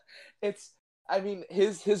 it's. I mean,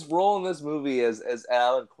 his role in this movie as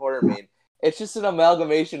Alan Quartermain, it's just an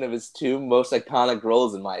amalgamation of his two most iconic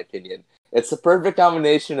roles, in my opinion. It's the perfect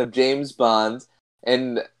combination of James Bond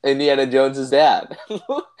and Indiana Jones's dad.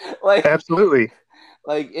 like, Absolutely.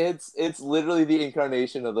 like it's literally the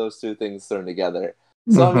incarnation of those two things thrown together.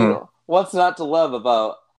 So I mean, Mm-hmm. what's not to love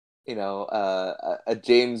about a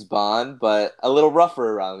James Bond, but a little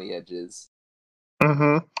rougher around the edges.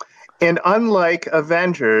 Mm-hmm. And unlike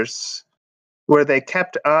Avengers, where they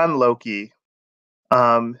kept on Loki,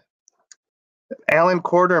 um, Alan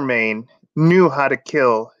Quartermain knew how to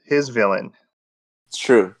kill his villain. It's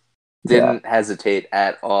true. Yeah. Didn't hesitate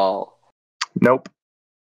at all. Nope.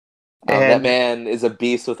 That And man is a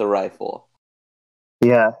beast with a rifle.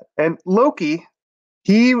 yeah, and Loki,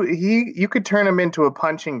 you could turn him into a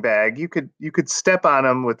punching bag. You could step on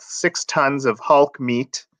him with 6 tons of Hulk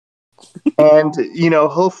meat, and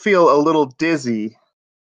he'll feel a little dizzy.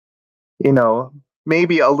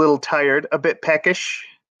 Maybe a little tired, a bit peckish.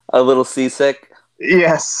 A little seasick.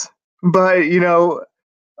 Yes, but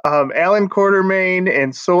Alan Quartermain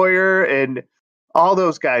and Sawyer and all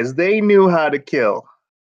those guys, they knew how to kill.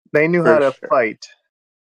 They knew how For to sure. fight.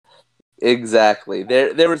 Exactly.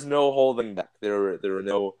 There was no holding back. There were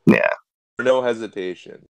no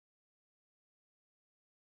hesitation.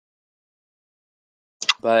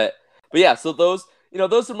 But yeah, so those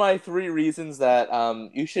are my 3 reasons that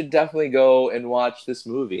you should definitely go and watch this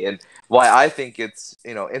movie, and why I think it's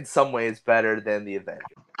in some ways better than the Avengers.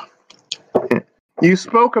 You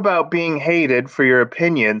spoke about being hated for your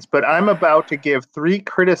opinions, but I'm about to give 3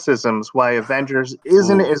 criticisms why Avengers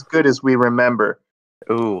isn't as good as we remember.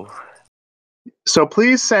 Ooh. So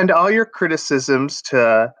please send all your criticisms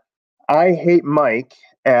to I hate Mike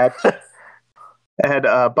at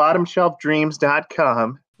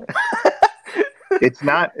bottomshelfdreams.com. It's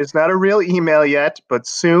not a real email yet, but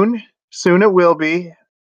soon it will be.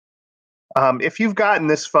 If you've gotten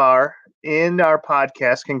this far in our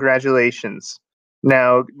podcast, congratulations.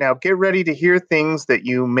 Now get ready to hear things that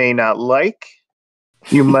you may not like.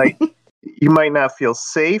 You might not feel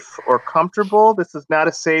safe or comfortable. This is not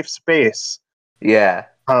a safe space. Yeah.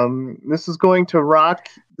 This is going to rock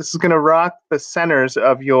the centers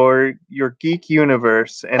of your geek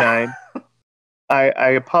universe, and I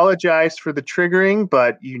apologize for the triggering,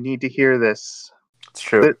 but you need to hear this. It's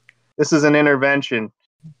true. This is an intervention.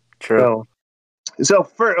 True. So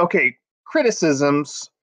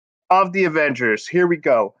criticisms of the Avengers. Here we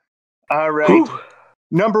go. All right. Whew.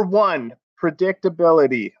 Number 1,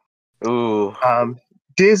 predictability. Ooh.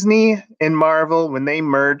 Disney and Marvel, when they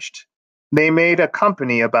merged, they made a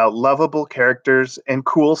company about lovable characters and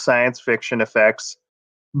cool science fiction effects.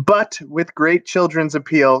 But with great children's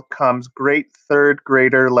appeal comes great third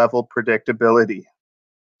grader level predictability.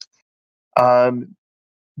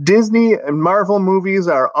 Disney and Marvel movies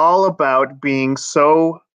are all about being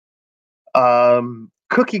so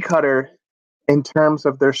cookie cutter in terms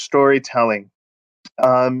of their storytelling.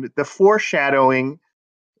 The foreshadowing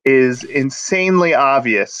is insanely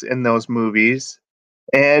obvious in those movies.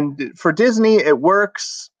 And for Disney, it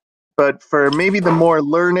works. But for maybe the more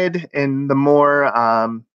learned and the more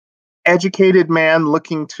educated man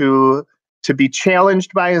looking to be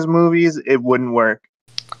challenged by his movies, it wouldn't work.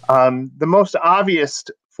 The most obvious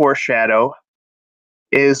foreshadow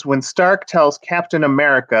is when Stark tells Captain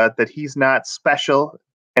America that he's not special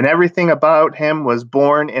and everything about him was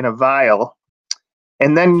born in a vial.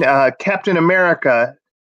 And then Captain America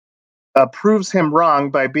proves him wrong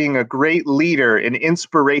by being a great leader and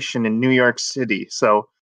inspiration in New York City. So,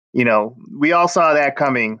 we all saw that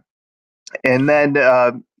coming. And then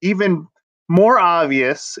even more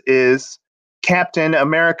obvious is Captain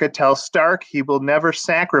America tells Stark he will never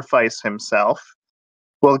sacrifice himself.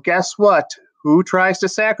 Well, guess what? Who tries to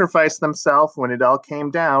sacrifice themselves when it all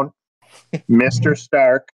came down? Mr.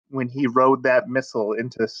 Stark, when he rode that missile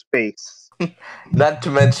into space. Not to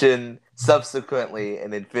mention, subsequently,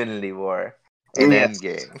 in Infinity War and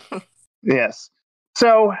Endgame. Yes.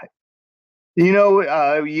 So,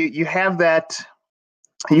 you have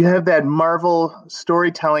that Marvel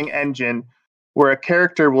storytelling engine where a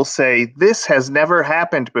character will say, "This has never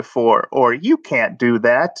happened before," or "You can't do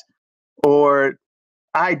that," or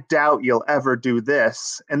 "I doubt you'll ever do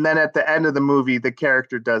this." And then at the end of the movie, the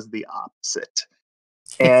character does the opposite.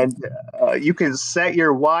 And you can set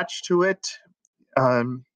your watch to it.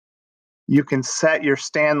 You can set your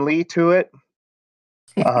Stan Lee to it.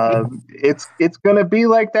 It's going to be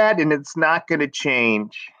like that, and it's not going to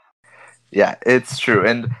change. Yeah, it's true.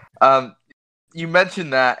 And you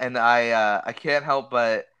mentioned that, and I can't help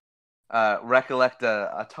but recollect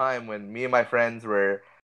a time when me and my friends were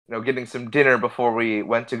getting some dinner before we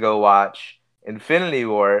went to go watch Infinity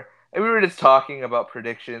War, and we were just talking about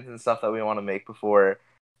predictions and stuff that we want to make before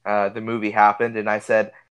the movie happened. And I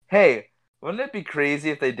said, "Hey, wouldn't it be crazy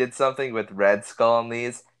if they did something with Red Skull in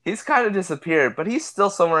these? He's kind of disappeared, but he's still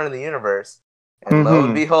somewhere in the universe." And lo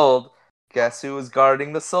and behold, guess who was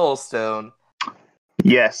guarding the Soul Stone?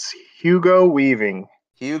 Yes, Hugo Weaving.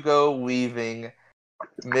 Hugo Weaving,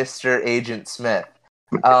 Mr. Agent Smith.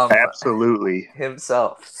 Absolutely.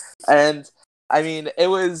 Himself. And I mean, it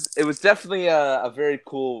was definitely a very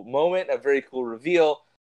cool moment, a very cool reveal,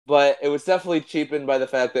 but it was definitely cheapened by the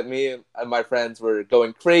fact that me and my friends were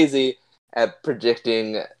going crazy at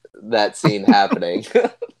predicting that scene happening.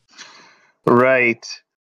 Right.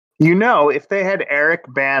 If they had Eric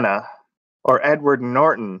Bana or Edward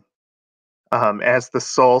Norton as the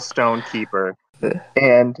Soul Stone Keeper,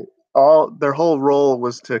 and their whole role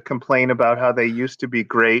was to complain about how they used to be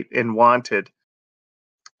great and wanted,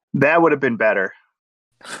 that would have been better.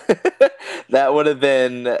 That would have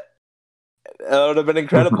been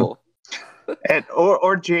incredible. And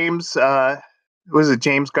or James, was it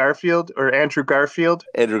James Garfield or Andrew Garfield?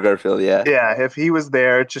 Andrew Garfield, yeah. Yeah, if he was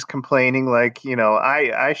there just complaining like,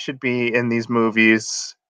 I should be in these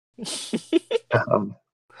movies.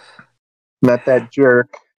 Not that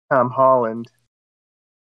jerk, Tom Holland.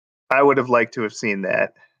 I would have liked to have seen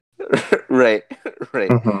that. Right.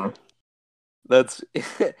 Mm-hmm.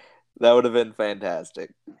 That would have been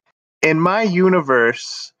fantastic. In my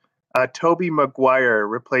universe, Tobey Maguire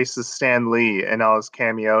replaces Stan Lee in all his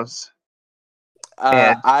cameos.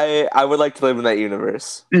 I would like to live in that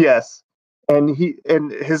universe. Yes. And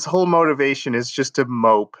his whole motivation is just to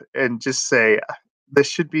mope and just say, "This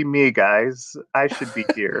should be me, guys. I should be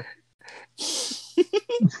here."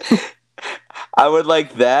 I would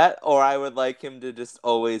like that, or I would like him to just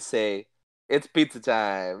always say, "It's pizza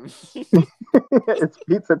time." It's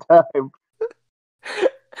pizza time.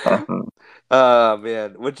 Oh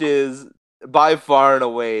man, which is by far and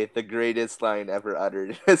away the greatest line ever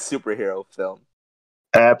uttered in a superhero film.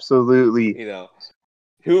 Absolutely.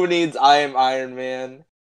 Who needs I Am Iron Man?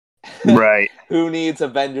 Right. Who needs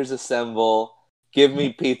Avengers Assemble? Give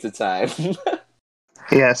me pizza time.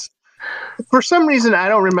 Yes. For some reason, I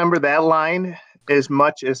don't remember that line as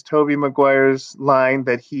much as Tobey Maguire's line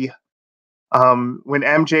that he, when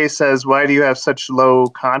MJ says, "Why do you have such low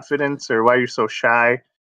confidence?" or "Why are you so shy?"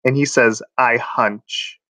 and he says, "I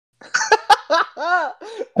hunch."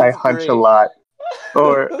 I hunch a lot.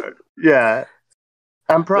 Or, yeah.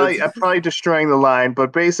 I'm probably destroying the line,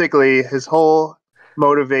 but basically his whole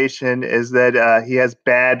motivation is that he has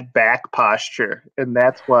bad back posture, and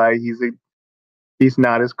that's why he's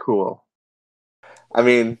not as cool. I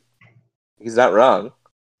mean, he's not wrong.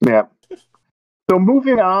 Yeah. So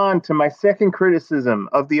moving on to my second criticism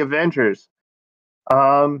of the Avengers,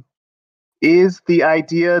 is the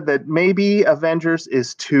idea that maybe Avengers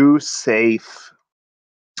is too safe.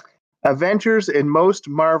 Avengers in most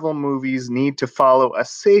Marvel movies need to follow a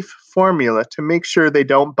safe formula to make sure they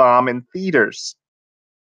don't bomb in theaters.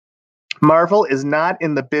 Marvel is not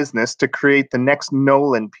in the business to create the next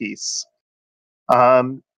Nolan piece.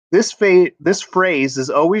 This phrase is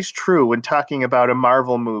always true when talking about a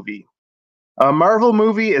Marvel movie. A Marvel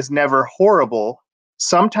movie is never horrible,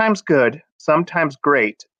 sometimes good, sometimes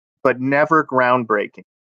great, but never groundbreaking.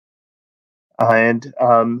 And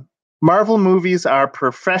Marvel movies are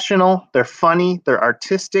professional, they're funny, they're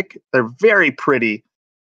artistic, they're very pretty,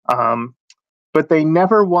 but they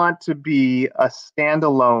never want to be a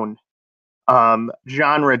standalone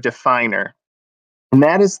genre definer. And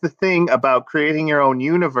that is the thing about creating your own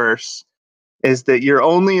universe, is that you're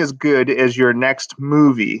only as good as your next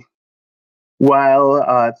movie.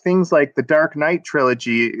 While things like the Dark Knight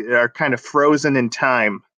trilogy are kind of frozen in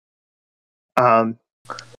time, the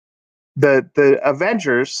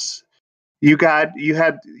Avengers, you have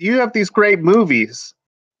these great movies,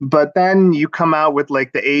 but then you come out with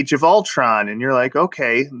like the Age of Ultron, and you're like,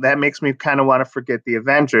 okay, that makes me kind of want to forget the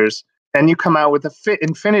Avengers. And you come out with the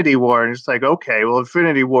Infinity War, and it's like, okay, well,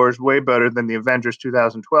 Infinity War is way better than the Avengers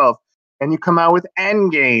 2012. And you come out with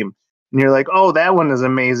Endgame, and you're like, oh, that one is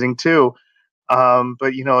amazing too.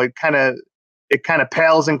 But it kind of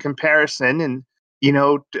pales in comparison. And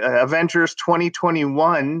Avengers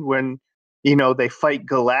 2021, when they fight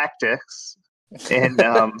Galactus, and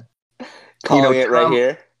calling it right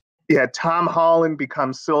here. Yeah, Tom Holland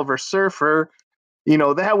becomes Silver Surfer.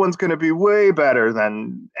 That one's going to be way better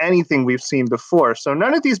than anything we've seen before. So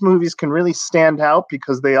none of these movies can really stand out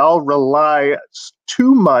because they all rely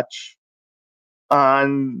too much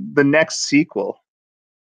on the next sequel.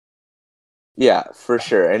 Yeah, for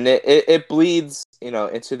sure. And it bleeds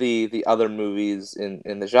into the other movies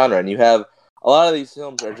in the genre, and you have a lot of these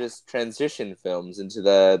films are just transition films into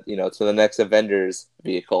the to the next Avengers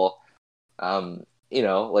vehicle.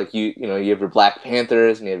 Like you have your Black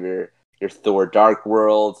Panthers, and you have your Thor Dark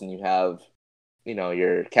Worlds, and you have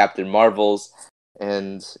your Captain Marvels,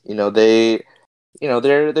 and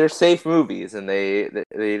they're safe movies, and they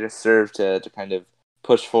just serve to kind of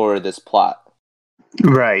push forward this plot.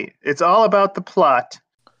 Right. It's all about the plot.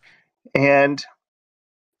 And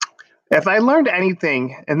if I learned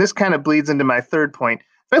anything, and this kind of bleeds into my third point,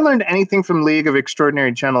 if I learned anything from League of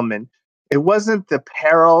Extraordinary Gentlemen, it wasn't the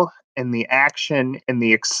peril and the action and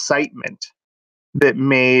the excitement that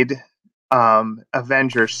made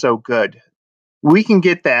Avengers so good. We can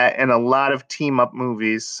get that in a lot of team-up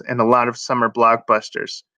movies and a lot of summer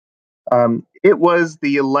blockbusters. It was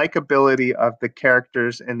the likability of the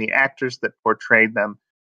characters and the actors that portrayed them.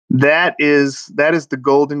 That is the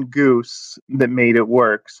golden goose that made it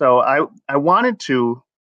work. So I wanted to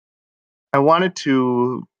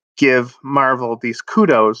give Marvel these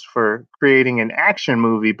kudos for creating an action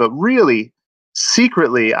movie, but really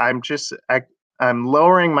secretly I'm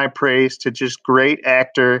lowering my praise to just great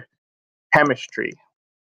actor chemistry.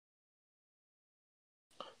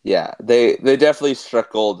 Yeah, they definitely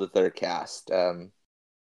struck gold with their cast. Mm-hmm.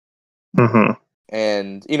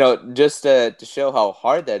 And just to show how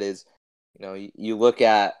hard that is, you look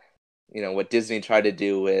at what Disney tried to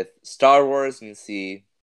do with Star Wars, and you see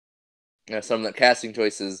some of the casting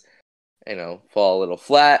choices fall a little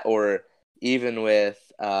flat, or even with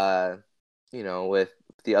with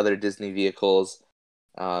the other Disney vehicles,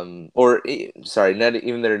 not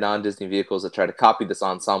even their non-Disney vehicles that try to copy this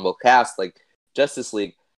ensemble cast, like Justice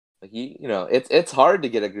League. Like it's hard to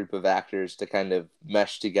get a group of actors to kind of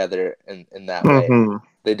mesh together in that Mm-hmm. way.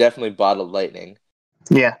 They definitely bottled lightning.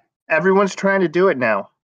 Yeah, everyone's trying to do it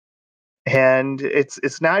now, and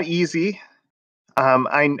it's not easy.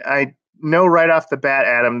 I know right off the bat,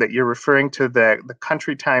 Adam, that you're referring to the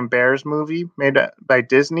Country Time Bears movie made by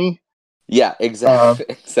Disney. Yeah,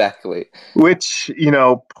 exactly. Which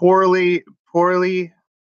poorly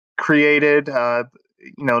created.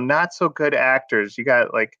 Not so good actors. You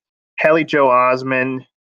got like Haley Joel Osment.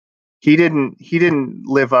 He didn't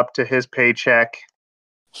live up to his paycheck.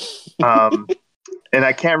 And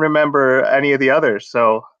I can't remember any of the others.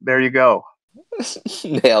 So there you go.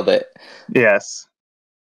 Nailed it. Yes.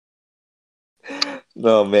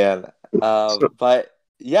 No, man. But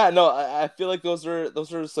yeah, no, I feel like those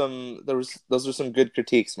are some good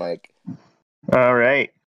critiques, Mike. All right.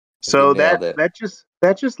 So that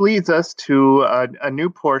just leads us to a new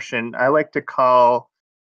portion I like to call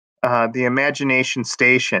the Imagination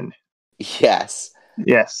Station. Yes.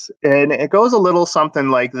 Yes. And it goes a little something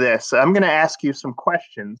like this. I'm going to ask you some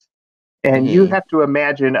questions, and you have to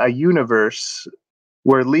imagine a universe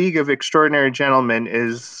where League of Extraordinary Gentlemen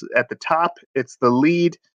is at the top. It's the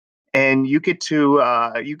lead, and you get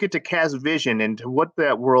to cast vision into what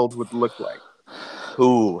that world would look like.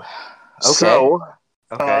 Ooh.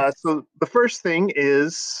 Okay. So the first thing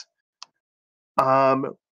is,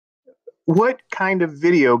 what kind of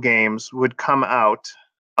video games would come out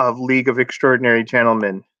of League of Extraordinary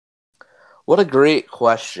Gentlemen? What a great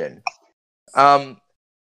question. The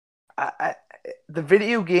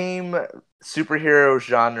video game superhero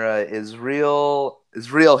genre is real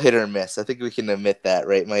hit or miss. I think we can admit that,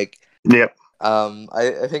 right, Mike? Yep.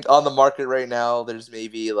 I think on the market right now, there's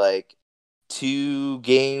maybe like 2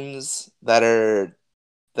 games that are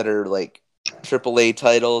like AAA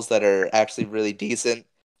titles that are actually really decent,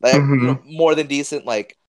 like more than decent,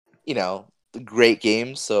 like great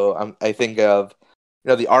games. So I think of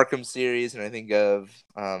the Arkham series, and I think of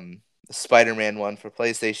the Spider-Man one for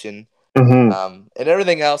PlayStation, and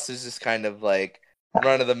everything else is just kind of like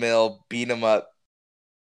run-of-the-mill beat 'em up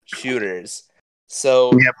shooters.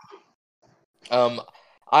 So yep. I'm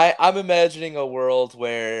imagining a world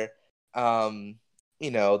where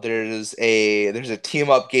there's a team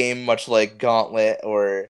up game much like Gauntlet,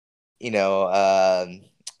 or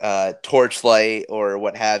Torchlight, or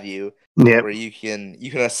what have you, Yep. where you can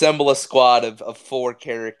assemble a squad of 4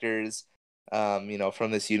 characters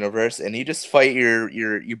from this universe, and you just fight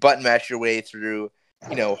you button mash your way through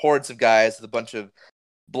hordes of guys with a bunch of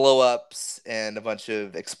blow ups and a bunch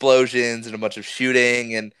of explosions and a bunch of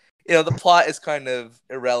shooting, and the plot is kind of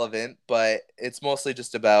irrelevant, but it's mostly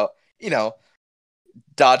just about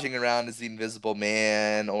dodging around as the Invisible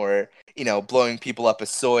Man, or blowing people up as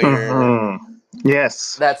Sawyer.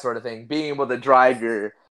 Yes, that sort of thing. Being able to drive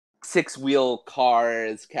your 6-wheel car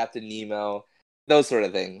as Captain Nemo, those sort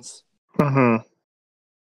of things.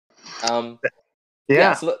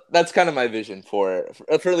 Yeah, so that's kind of my vision for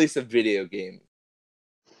at least a video game.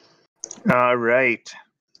 All right.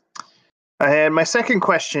 And my second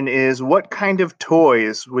question is, what kind of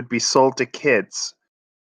toys would be sold to kids?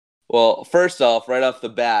 Well, first off, right off the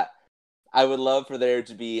bat, I would love for there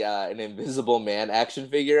to be an Invisible Man action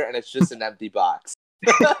figure, and it's just an empty box.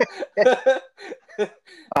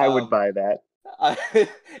 I would um, buy that.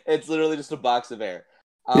 it's literally just a box of air.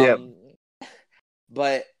 Yep.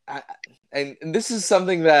 But and this is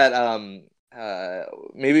something that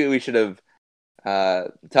maybe we should have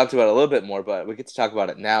talked about a little bit more, but we get to talk about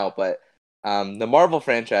it now. But the Marvel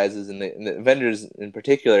franchises and the Avengers in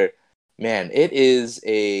particular, man, it is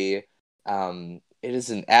an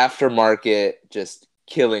aftermarket just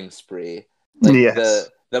killing spree. Like Yes.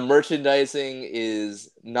 the merchandising is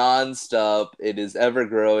nonstop. It is ever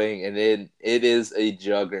growing, and it is a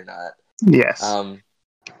juggernaut. Yes.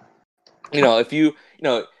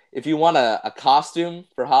 If you want a costume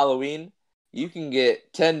for Halloween, you can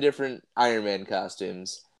get 10 different Iron Man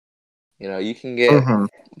costumes. You can get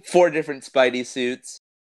 4 different Spidey suits,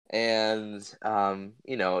 and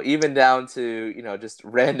even down to just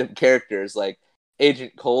random characters like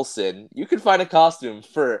Agent Coulson. You can find a costume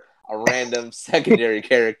for a random secondary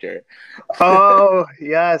character. Oh,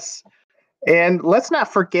 yes. And let's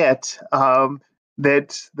not forget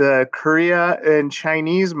that the Korea and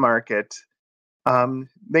Chinese market,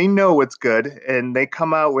 they know what's good, and they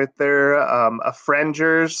come out with their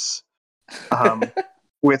Avengers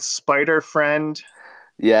with Spider-Friend.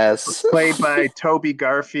 Yes. Played by Toby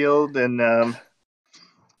Garfield, and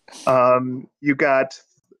you got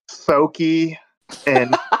Soki,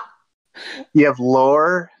 and you have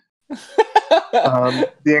Lore, the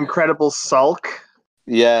Incredible Sulk.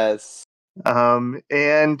 Yes.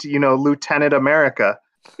 And Lieutenant America.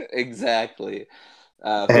 Exactly. Who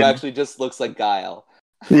actually just looks like Guile.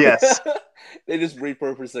 Yes. They just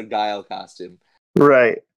repurposed a Guile costume.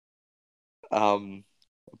 Right.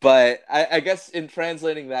 But I guess in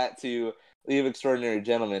translating that to League of Extraordinary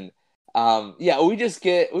Gentlemen, we just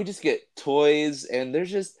get toys, and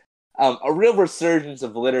there's just a real resurgence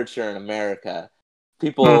of literature in America.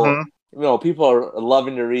 People are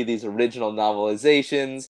loving to read these original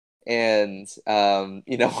novelizations, and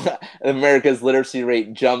America's literacy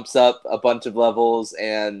rate jumps up a bunch of levels,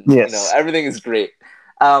 and everything is great.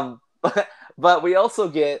 But we also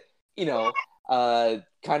get kind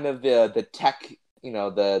of the tech,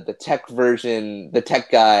 the tech version, the tech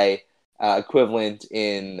guy equivalent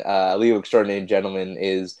in League of Extraordinary Gentlemen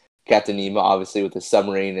is Captain Nemo, obviously, with his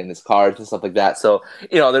submarine and his cards and stuff like that. So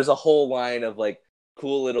there's a whole line of like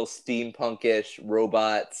cool little steampunkish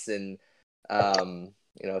robots and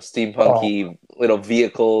steampunky little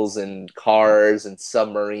vehicles and cars and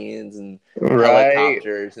submarines and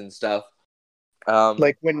helicopters and stuff.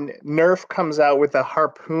 Like when Nerf comes out with a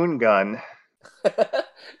harpoon gun.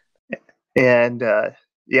 And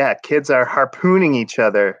kids are harpooning each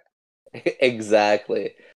other.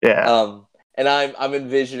 Exactly. Yeah. And I'm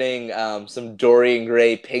envisioning some Dorian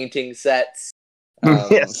Gray painting sets.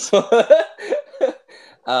 Yes.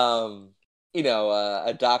 A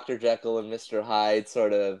Dr. Jekyll and Mr. Hyde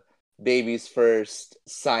sort of baby's first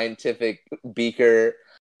scientific beaker.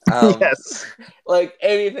 Yes. Like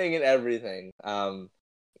anything and everything. That's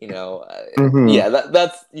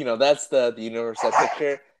the universal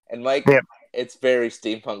picture. And Mike, it's very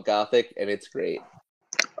steampunk gothic, and it's great.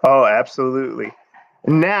 Oh, absolutely.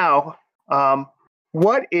 Now,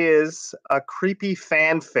 what is a creepy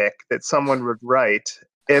fanfic that someone would write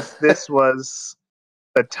if this was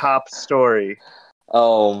the top story?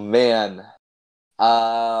 Oh, man.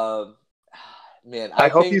 I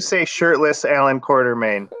hope you say shirtless Alan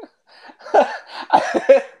Quartermain.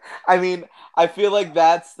 I mean, I feel like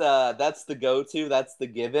that's the go-to. That's the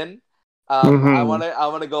given. I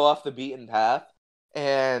want to go off the beaten path,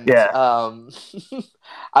 and I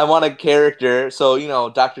want a character. So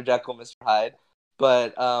Dr. Jekyll, Mr. Hyde,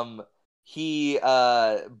 but he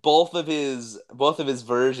both of his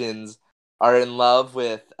versions are in love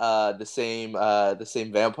with the same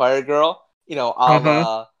vampire girl.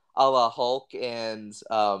 A la Hulk and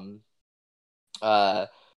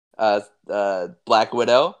Black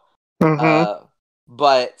Widow.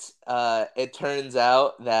 But it turns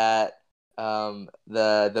out that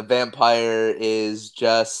the vampire is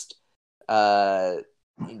just in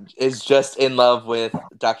love with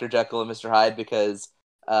Dr. Jekyll and Mr. Hyde because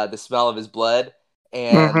the smell of his blood,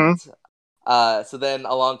 and so then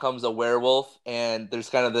along comes a werewolf, and there's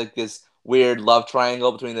kind of like this weird love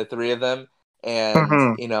triangle between the three of them, and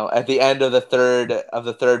at the end of the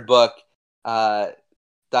third book,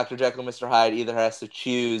 Dr. Jekyll and Mr. Hyde either has to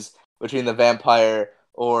choose between the vampire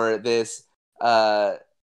or this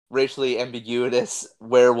racially ambiguous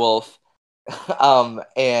werewolf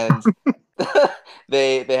And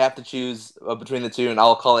they have to choose between the two, and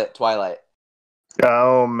I'll call it Twilight.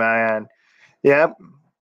 Oh man, yep,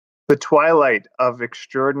 the Twilight of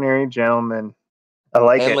Extraordinary Gentlemen. I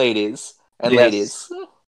like And it. ladies. And Yes. ladies.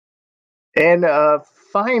 And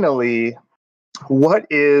finally, what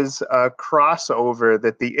is a crossover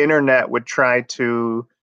that the internet would try to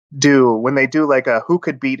do when they do like a who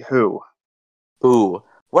could beat who? Ooh,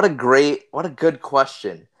 what a good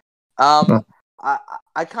question. Um, I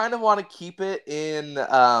I kind of want to keep it in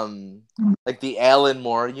like the Alan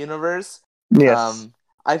Moore universe. Yes.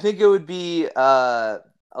 I think it would be a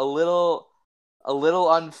little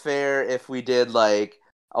unfair if we did like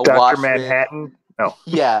a Dr. Watchmen, Manhattan? No.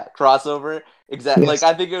 yeah, crossover. Exactly. Like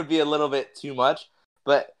Yes. I think it would be a little bit too much,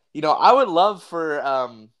 but I would love for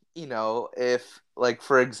if like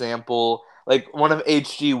for example, like one of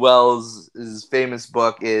H.G. Wells' famous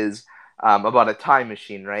book is about a time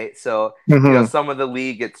machine, right? So, Mm-hmm. some of the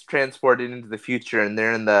League gets transported into the future and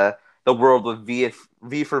they're in the world with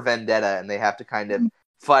V for Vendetta, and they have to kind of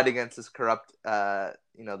fight against this corrupt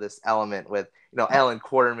this element with Alan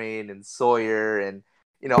Quartermain and Sawyer and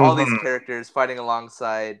all these Mm-hmm. characters fighting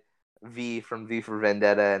alongside V from V for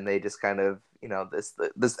Vendetta, and they just kind of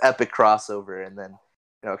this epic crossover, and then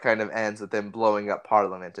it kind of ends with them blowing up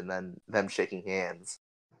Parliament and then them shaking hands.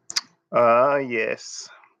 Yes.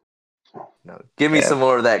 Give me Yeah, some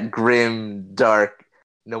more of that grim, dark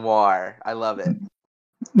noir. I love it.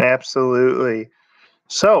 absolutely.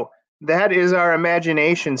 So that is our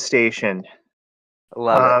imagination station.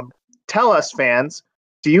 Love it. Tell us, fans,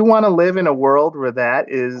 do you want to live in a world where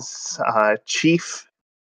that is chief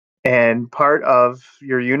and part of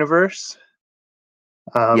your universe?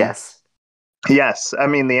 Yes. Yes. I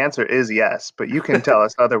mean, the answer is yes, but you can tell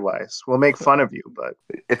us otherwise. We'll make fun of you, but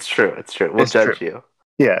It's true. It's true. We'll it's true. judge you.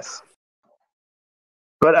 Yes.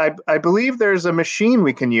 But I believe there's a machine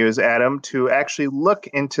we can use, Adam, to actually look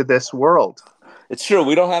into this world. It's true.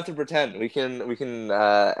 We don't have to pretend. We can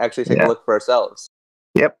actually take a look for ourselves.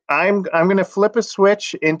 Yep. I'm going to flip a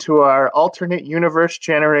switch into our alternate universe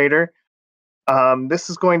generator.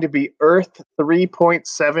 This is going to be Earth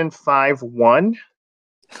 3.751.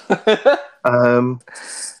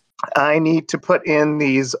 I need to put in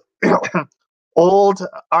these old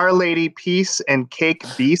Our Lady Peace and Cake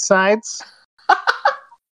B-sides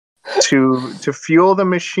to fuel the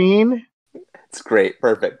machine. It's great.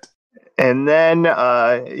 Perfect. And then,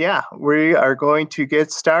 we are going to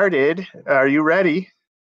get started. Are you ready?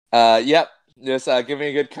 Yep. Just give me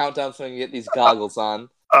a good countdown so I can get these goggles on.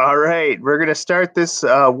 All right. We're going to start this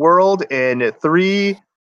world in 3,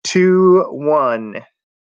 2, 1.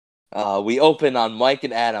 We open on Mike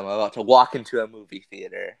and Adam about to walk into a movie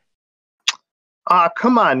theater.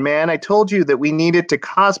 Come on, man. I told you that we needed to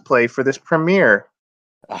cosplay for this premiere.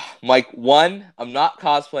 Mike, 1, I'm not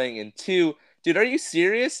cosplaying, and 2, dude, are you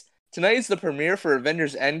serious? Tonight is the premiere for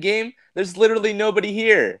Avengers Endgame? There's literally nobody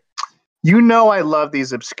here. You know I love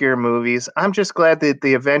these obscure movies. I'm just glad that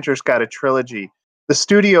the Avengers got a trilogy. The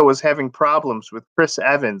studio was having problems with Chris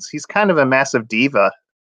Evans. He's kind of a massive diva.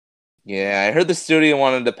 Yeah, I heard the studio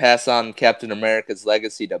wanted to pass on Captain America's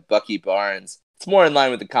legacy to Bucky Barnes. It's more in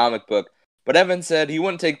line with the comic book, but Evans said he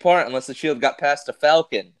wouldn't take part unless the shield got past to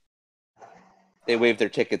Falcon. They wave their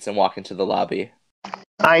tickets and walk into the lobby.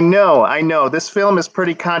 I know. This film is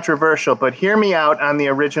pretty controversial, but hear me out on the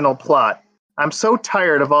original plot. I'm so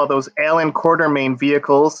tired of all those Alan Quartermain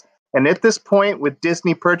vehicles, and at this point, with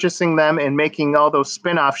Disney purchasing them and making all those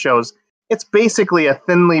spin-off shows, it's basically a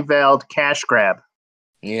thinly veiled cash grab.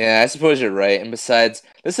 Yeah, I suppose you're right. And besides,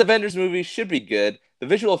 this Avengers movie should be good. The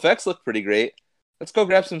visual effects look pretty great. Let's go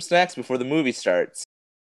grab some snacks before the movie starts.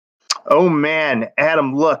 Oh man,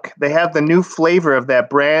 Adam, look, they have the new flavor of that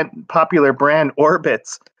popular brand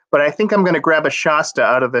Orbits, but I think I'm going to grab a Shasta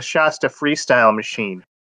out of the Shasta Freestyle machine.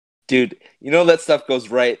 Dude, that stuff goes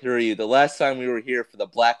right through you. The last time we were here for the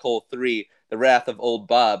Black Hole 3, The Wrath of Old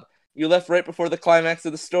Bob, you left right before the climax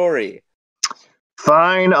of the story.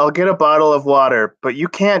 Fine, I'll get a bottle of water, but you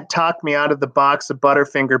can't talk me out of the box of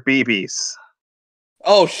Butterfinger BBs.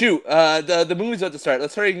 Oh, shoot. The movie's about to start.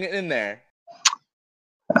 Let's hurry and get in there.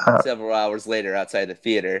 Several hours later outside the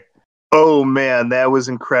theater. Oh, man, that was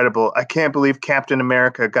incredible. I can't believe Captain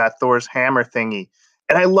America got Thor's hammer thingy.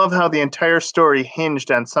 And I love how the entire story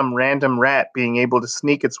hinged on some random rat being able to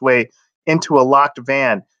sneak its way into a locked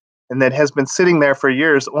van, and that has been sitting there for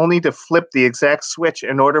years only to flip the exact switch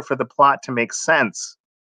in order for the plot to make sense.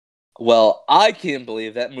 Well, I can't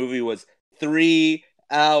believe that movie was 3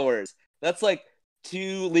 hours. That's like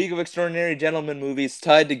 2 League of Extraordinary Gentlemen movies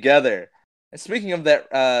tied together. And speaking of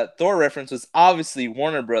that, Thor reference was obviously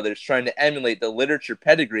Warner Brothers trying to emulate the literature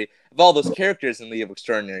pedigree of all those characters in League of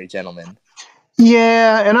Extraordinary Gentlemen.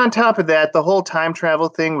 Yeah, and on top of that, the whole time travel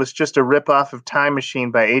thing was just a ripoff of Time Machine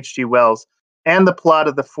by H.G. Wells and the plot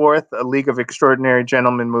of the fourth A League of Extraordinary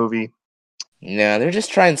Gentlemen movie. No, they're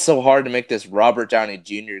just trying so hard to make this Robert Downey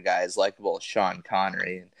Jr. guy as likable as Sean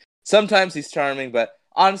Connery. Sometimes he's charming, but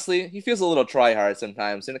honestly, he feels a little try-hard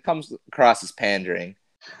sometimes, and it comes across as pandering.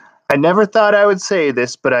 I never thought I would say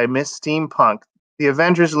this, but I miss steampunk. The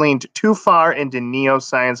Avengers leaned too far into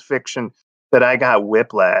neo-science fiction that I got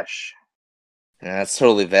whiplash. Yeah, that's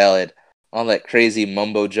totally valid. All that crazy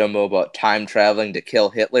mumbo-jumbo about time traveling to kill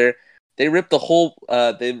Hitler. They ripped the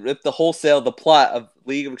wholesale the plot of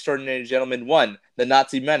League of Extraordinary Gentlemen 1, The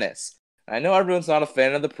Nazi Menace. I know everyone's not a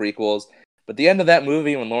fan of the prequels, but the end of that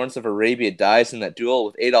movie when Lawrence of Arabia dies in that duel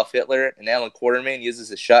with Adolf Hitler and Alan Quartermain uses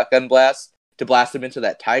his shotgun blast to blast him into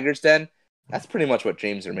that tiger's den, that's pretty much what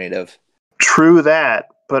dreams are made of. True that,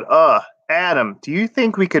 but Adam, do you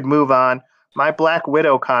think we could move on? My Black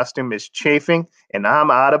Widow costume is chafing, and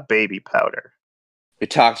I'm out of baby powder. We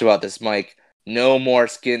talked about this, Mike. No more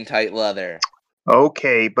skin-tight leather.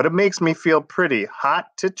 Okay, but it makes me feel pretty hot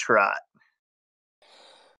to trot.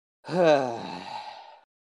 Fade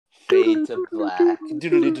to black.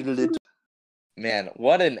 Man,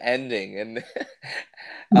 what an ending. And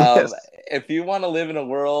Yes. if you want to live in a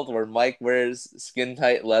world where Mike wears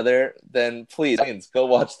skin-tight leather, then please go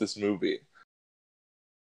watch this movie.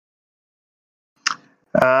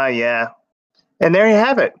 Yeah. And there you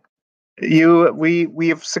have it. We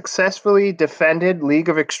have successfully defended League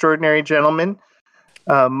of Extraordinary Gentlemen,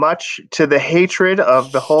 much to the hatred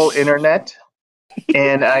of the whole internet.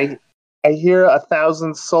 And I hear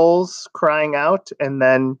 1,000 souls crying out and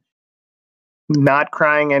then not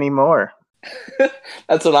crying anymore.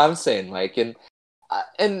 That's what I'm saying, Mike. And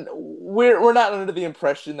we're not under the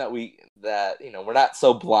impression that we're not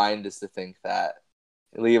so blind as to think that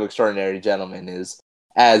League of Extraordinary Gentlemen is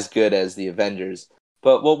as good as the Avengers.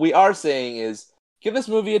 But what we are saying is, give this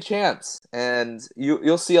movie a chance, and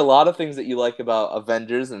you'll see a lot of things that you like about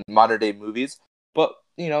Avengers and modern day movies. But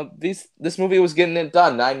this movie was getting it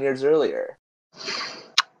done 9 years earlier.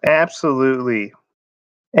 Absolutely,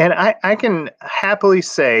 and I can happily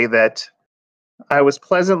say that I was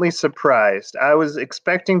pleasantly surprised. I was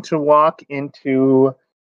expecting to walk into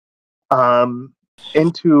a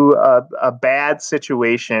bad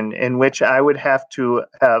situation in which I would have to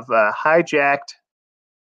have hijacked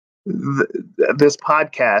this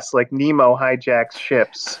podcast like Nemo hijacks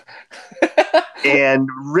ships and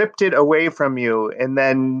ripped it away from you and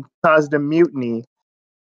then caused a mutiny,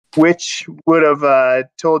 which would have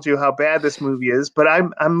told you how bad this movie is. But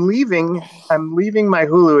I'm leaving my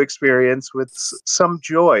Hulu experience with some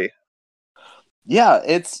joy. Yeah,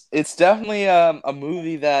 it's definitely a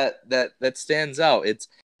movie that stands out. It's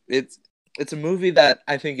a movie that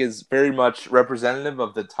I think is very much representative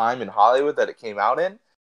of the time in Hollywood that it came out in.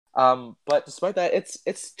 But despite that,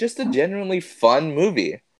 it's just a genuinely fun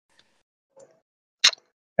movie.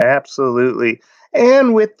 Absolutely.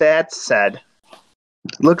 And with that said,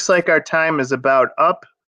 looks like our time is about up.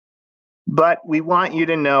 But we want you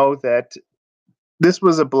to know that this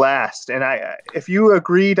was a blast. And if you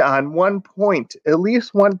agreed on 1 point, at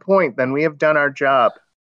least 1 point, then we have done our job.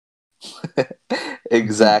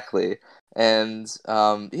 Exactly. And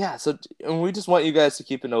so we just want you guys to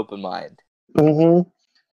keep an open mind. Mm-hmm.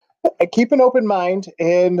 Keep an open mind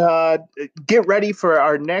and get ready for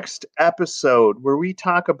our next episode where we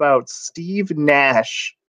talk about Steve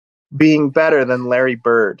Nash being better than Larry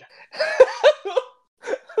Bird.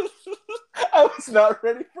 I was not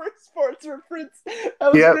ready for a sports reference.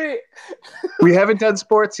 That was great. We haven't done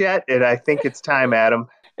sports yet, and I think it's time, Adam.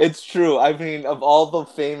 It's true. I mean, of all the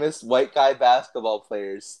famous white guy basketball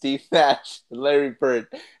players, Steve Nash and Larry Bird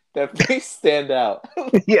definitely stand out.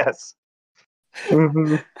 Yes.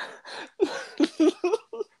 Mm-hmm.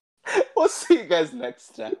 We'll see you guys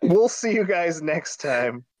next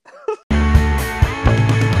time.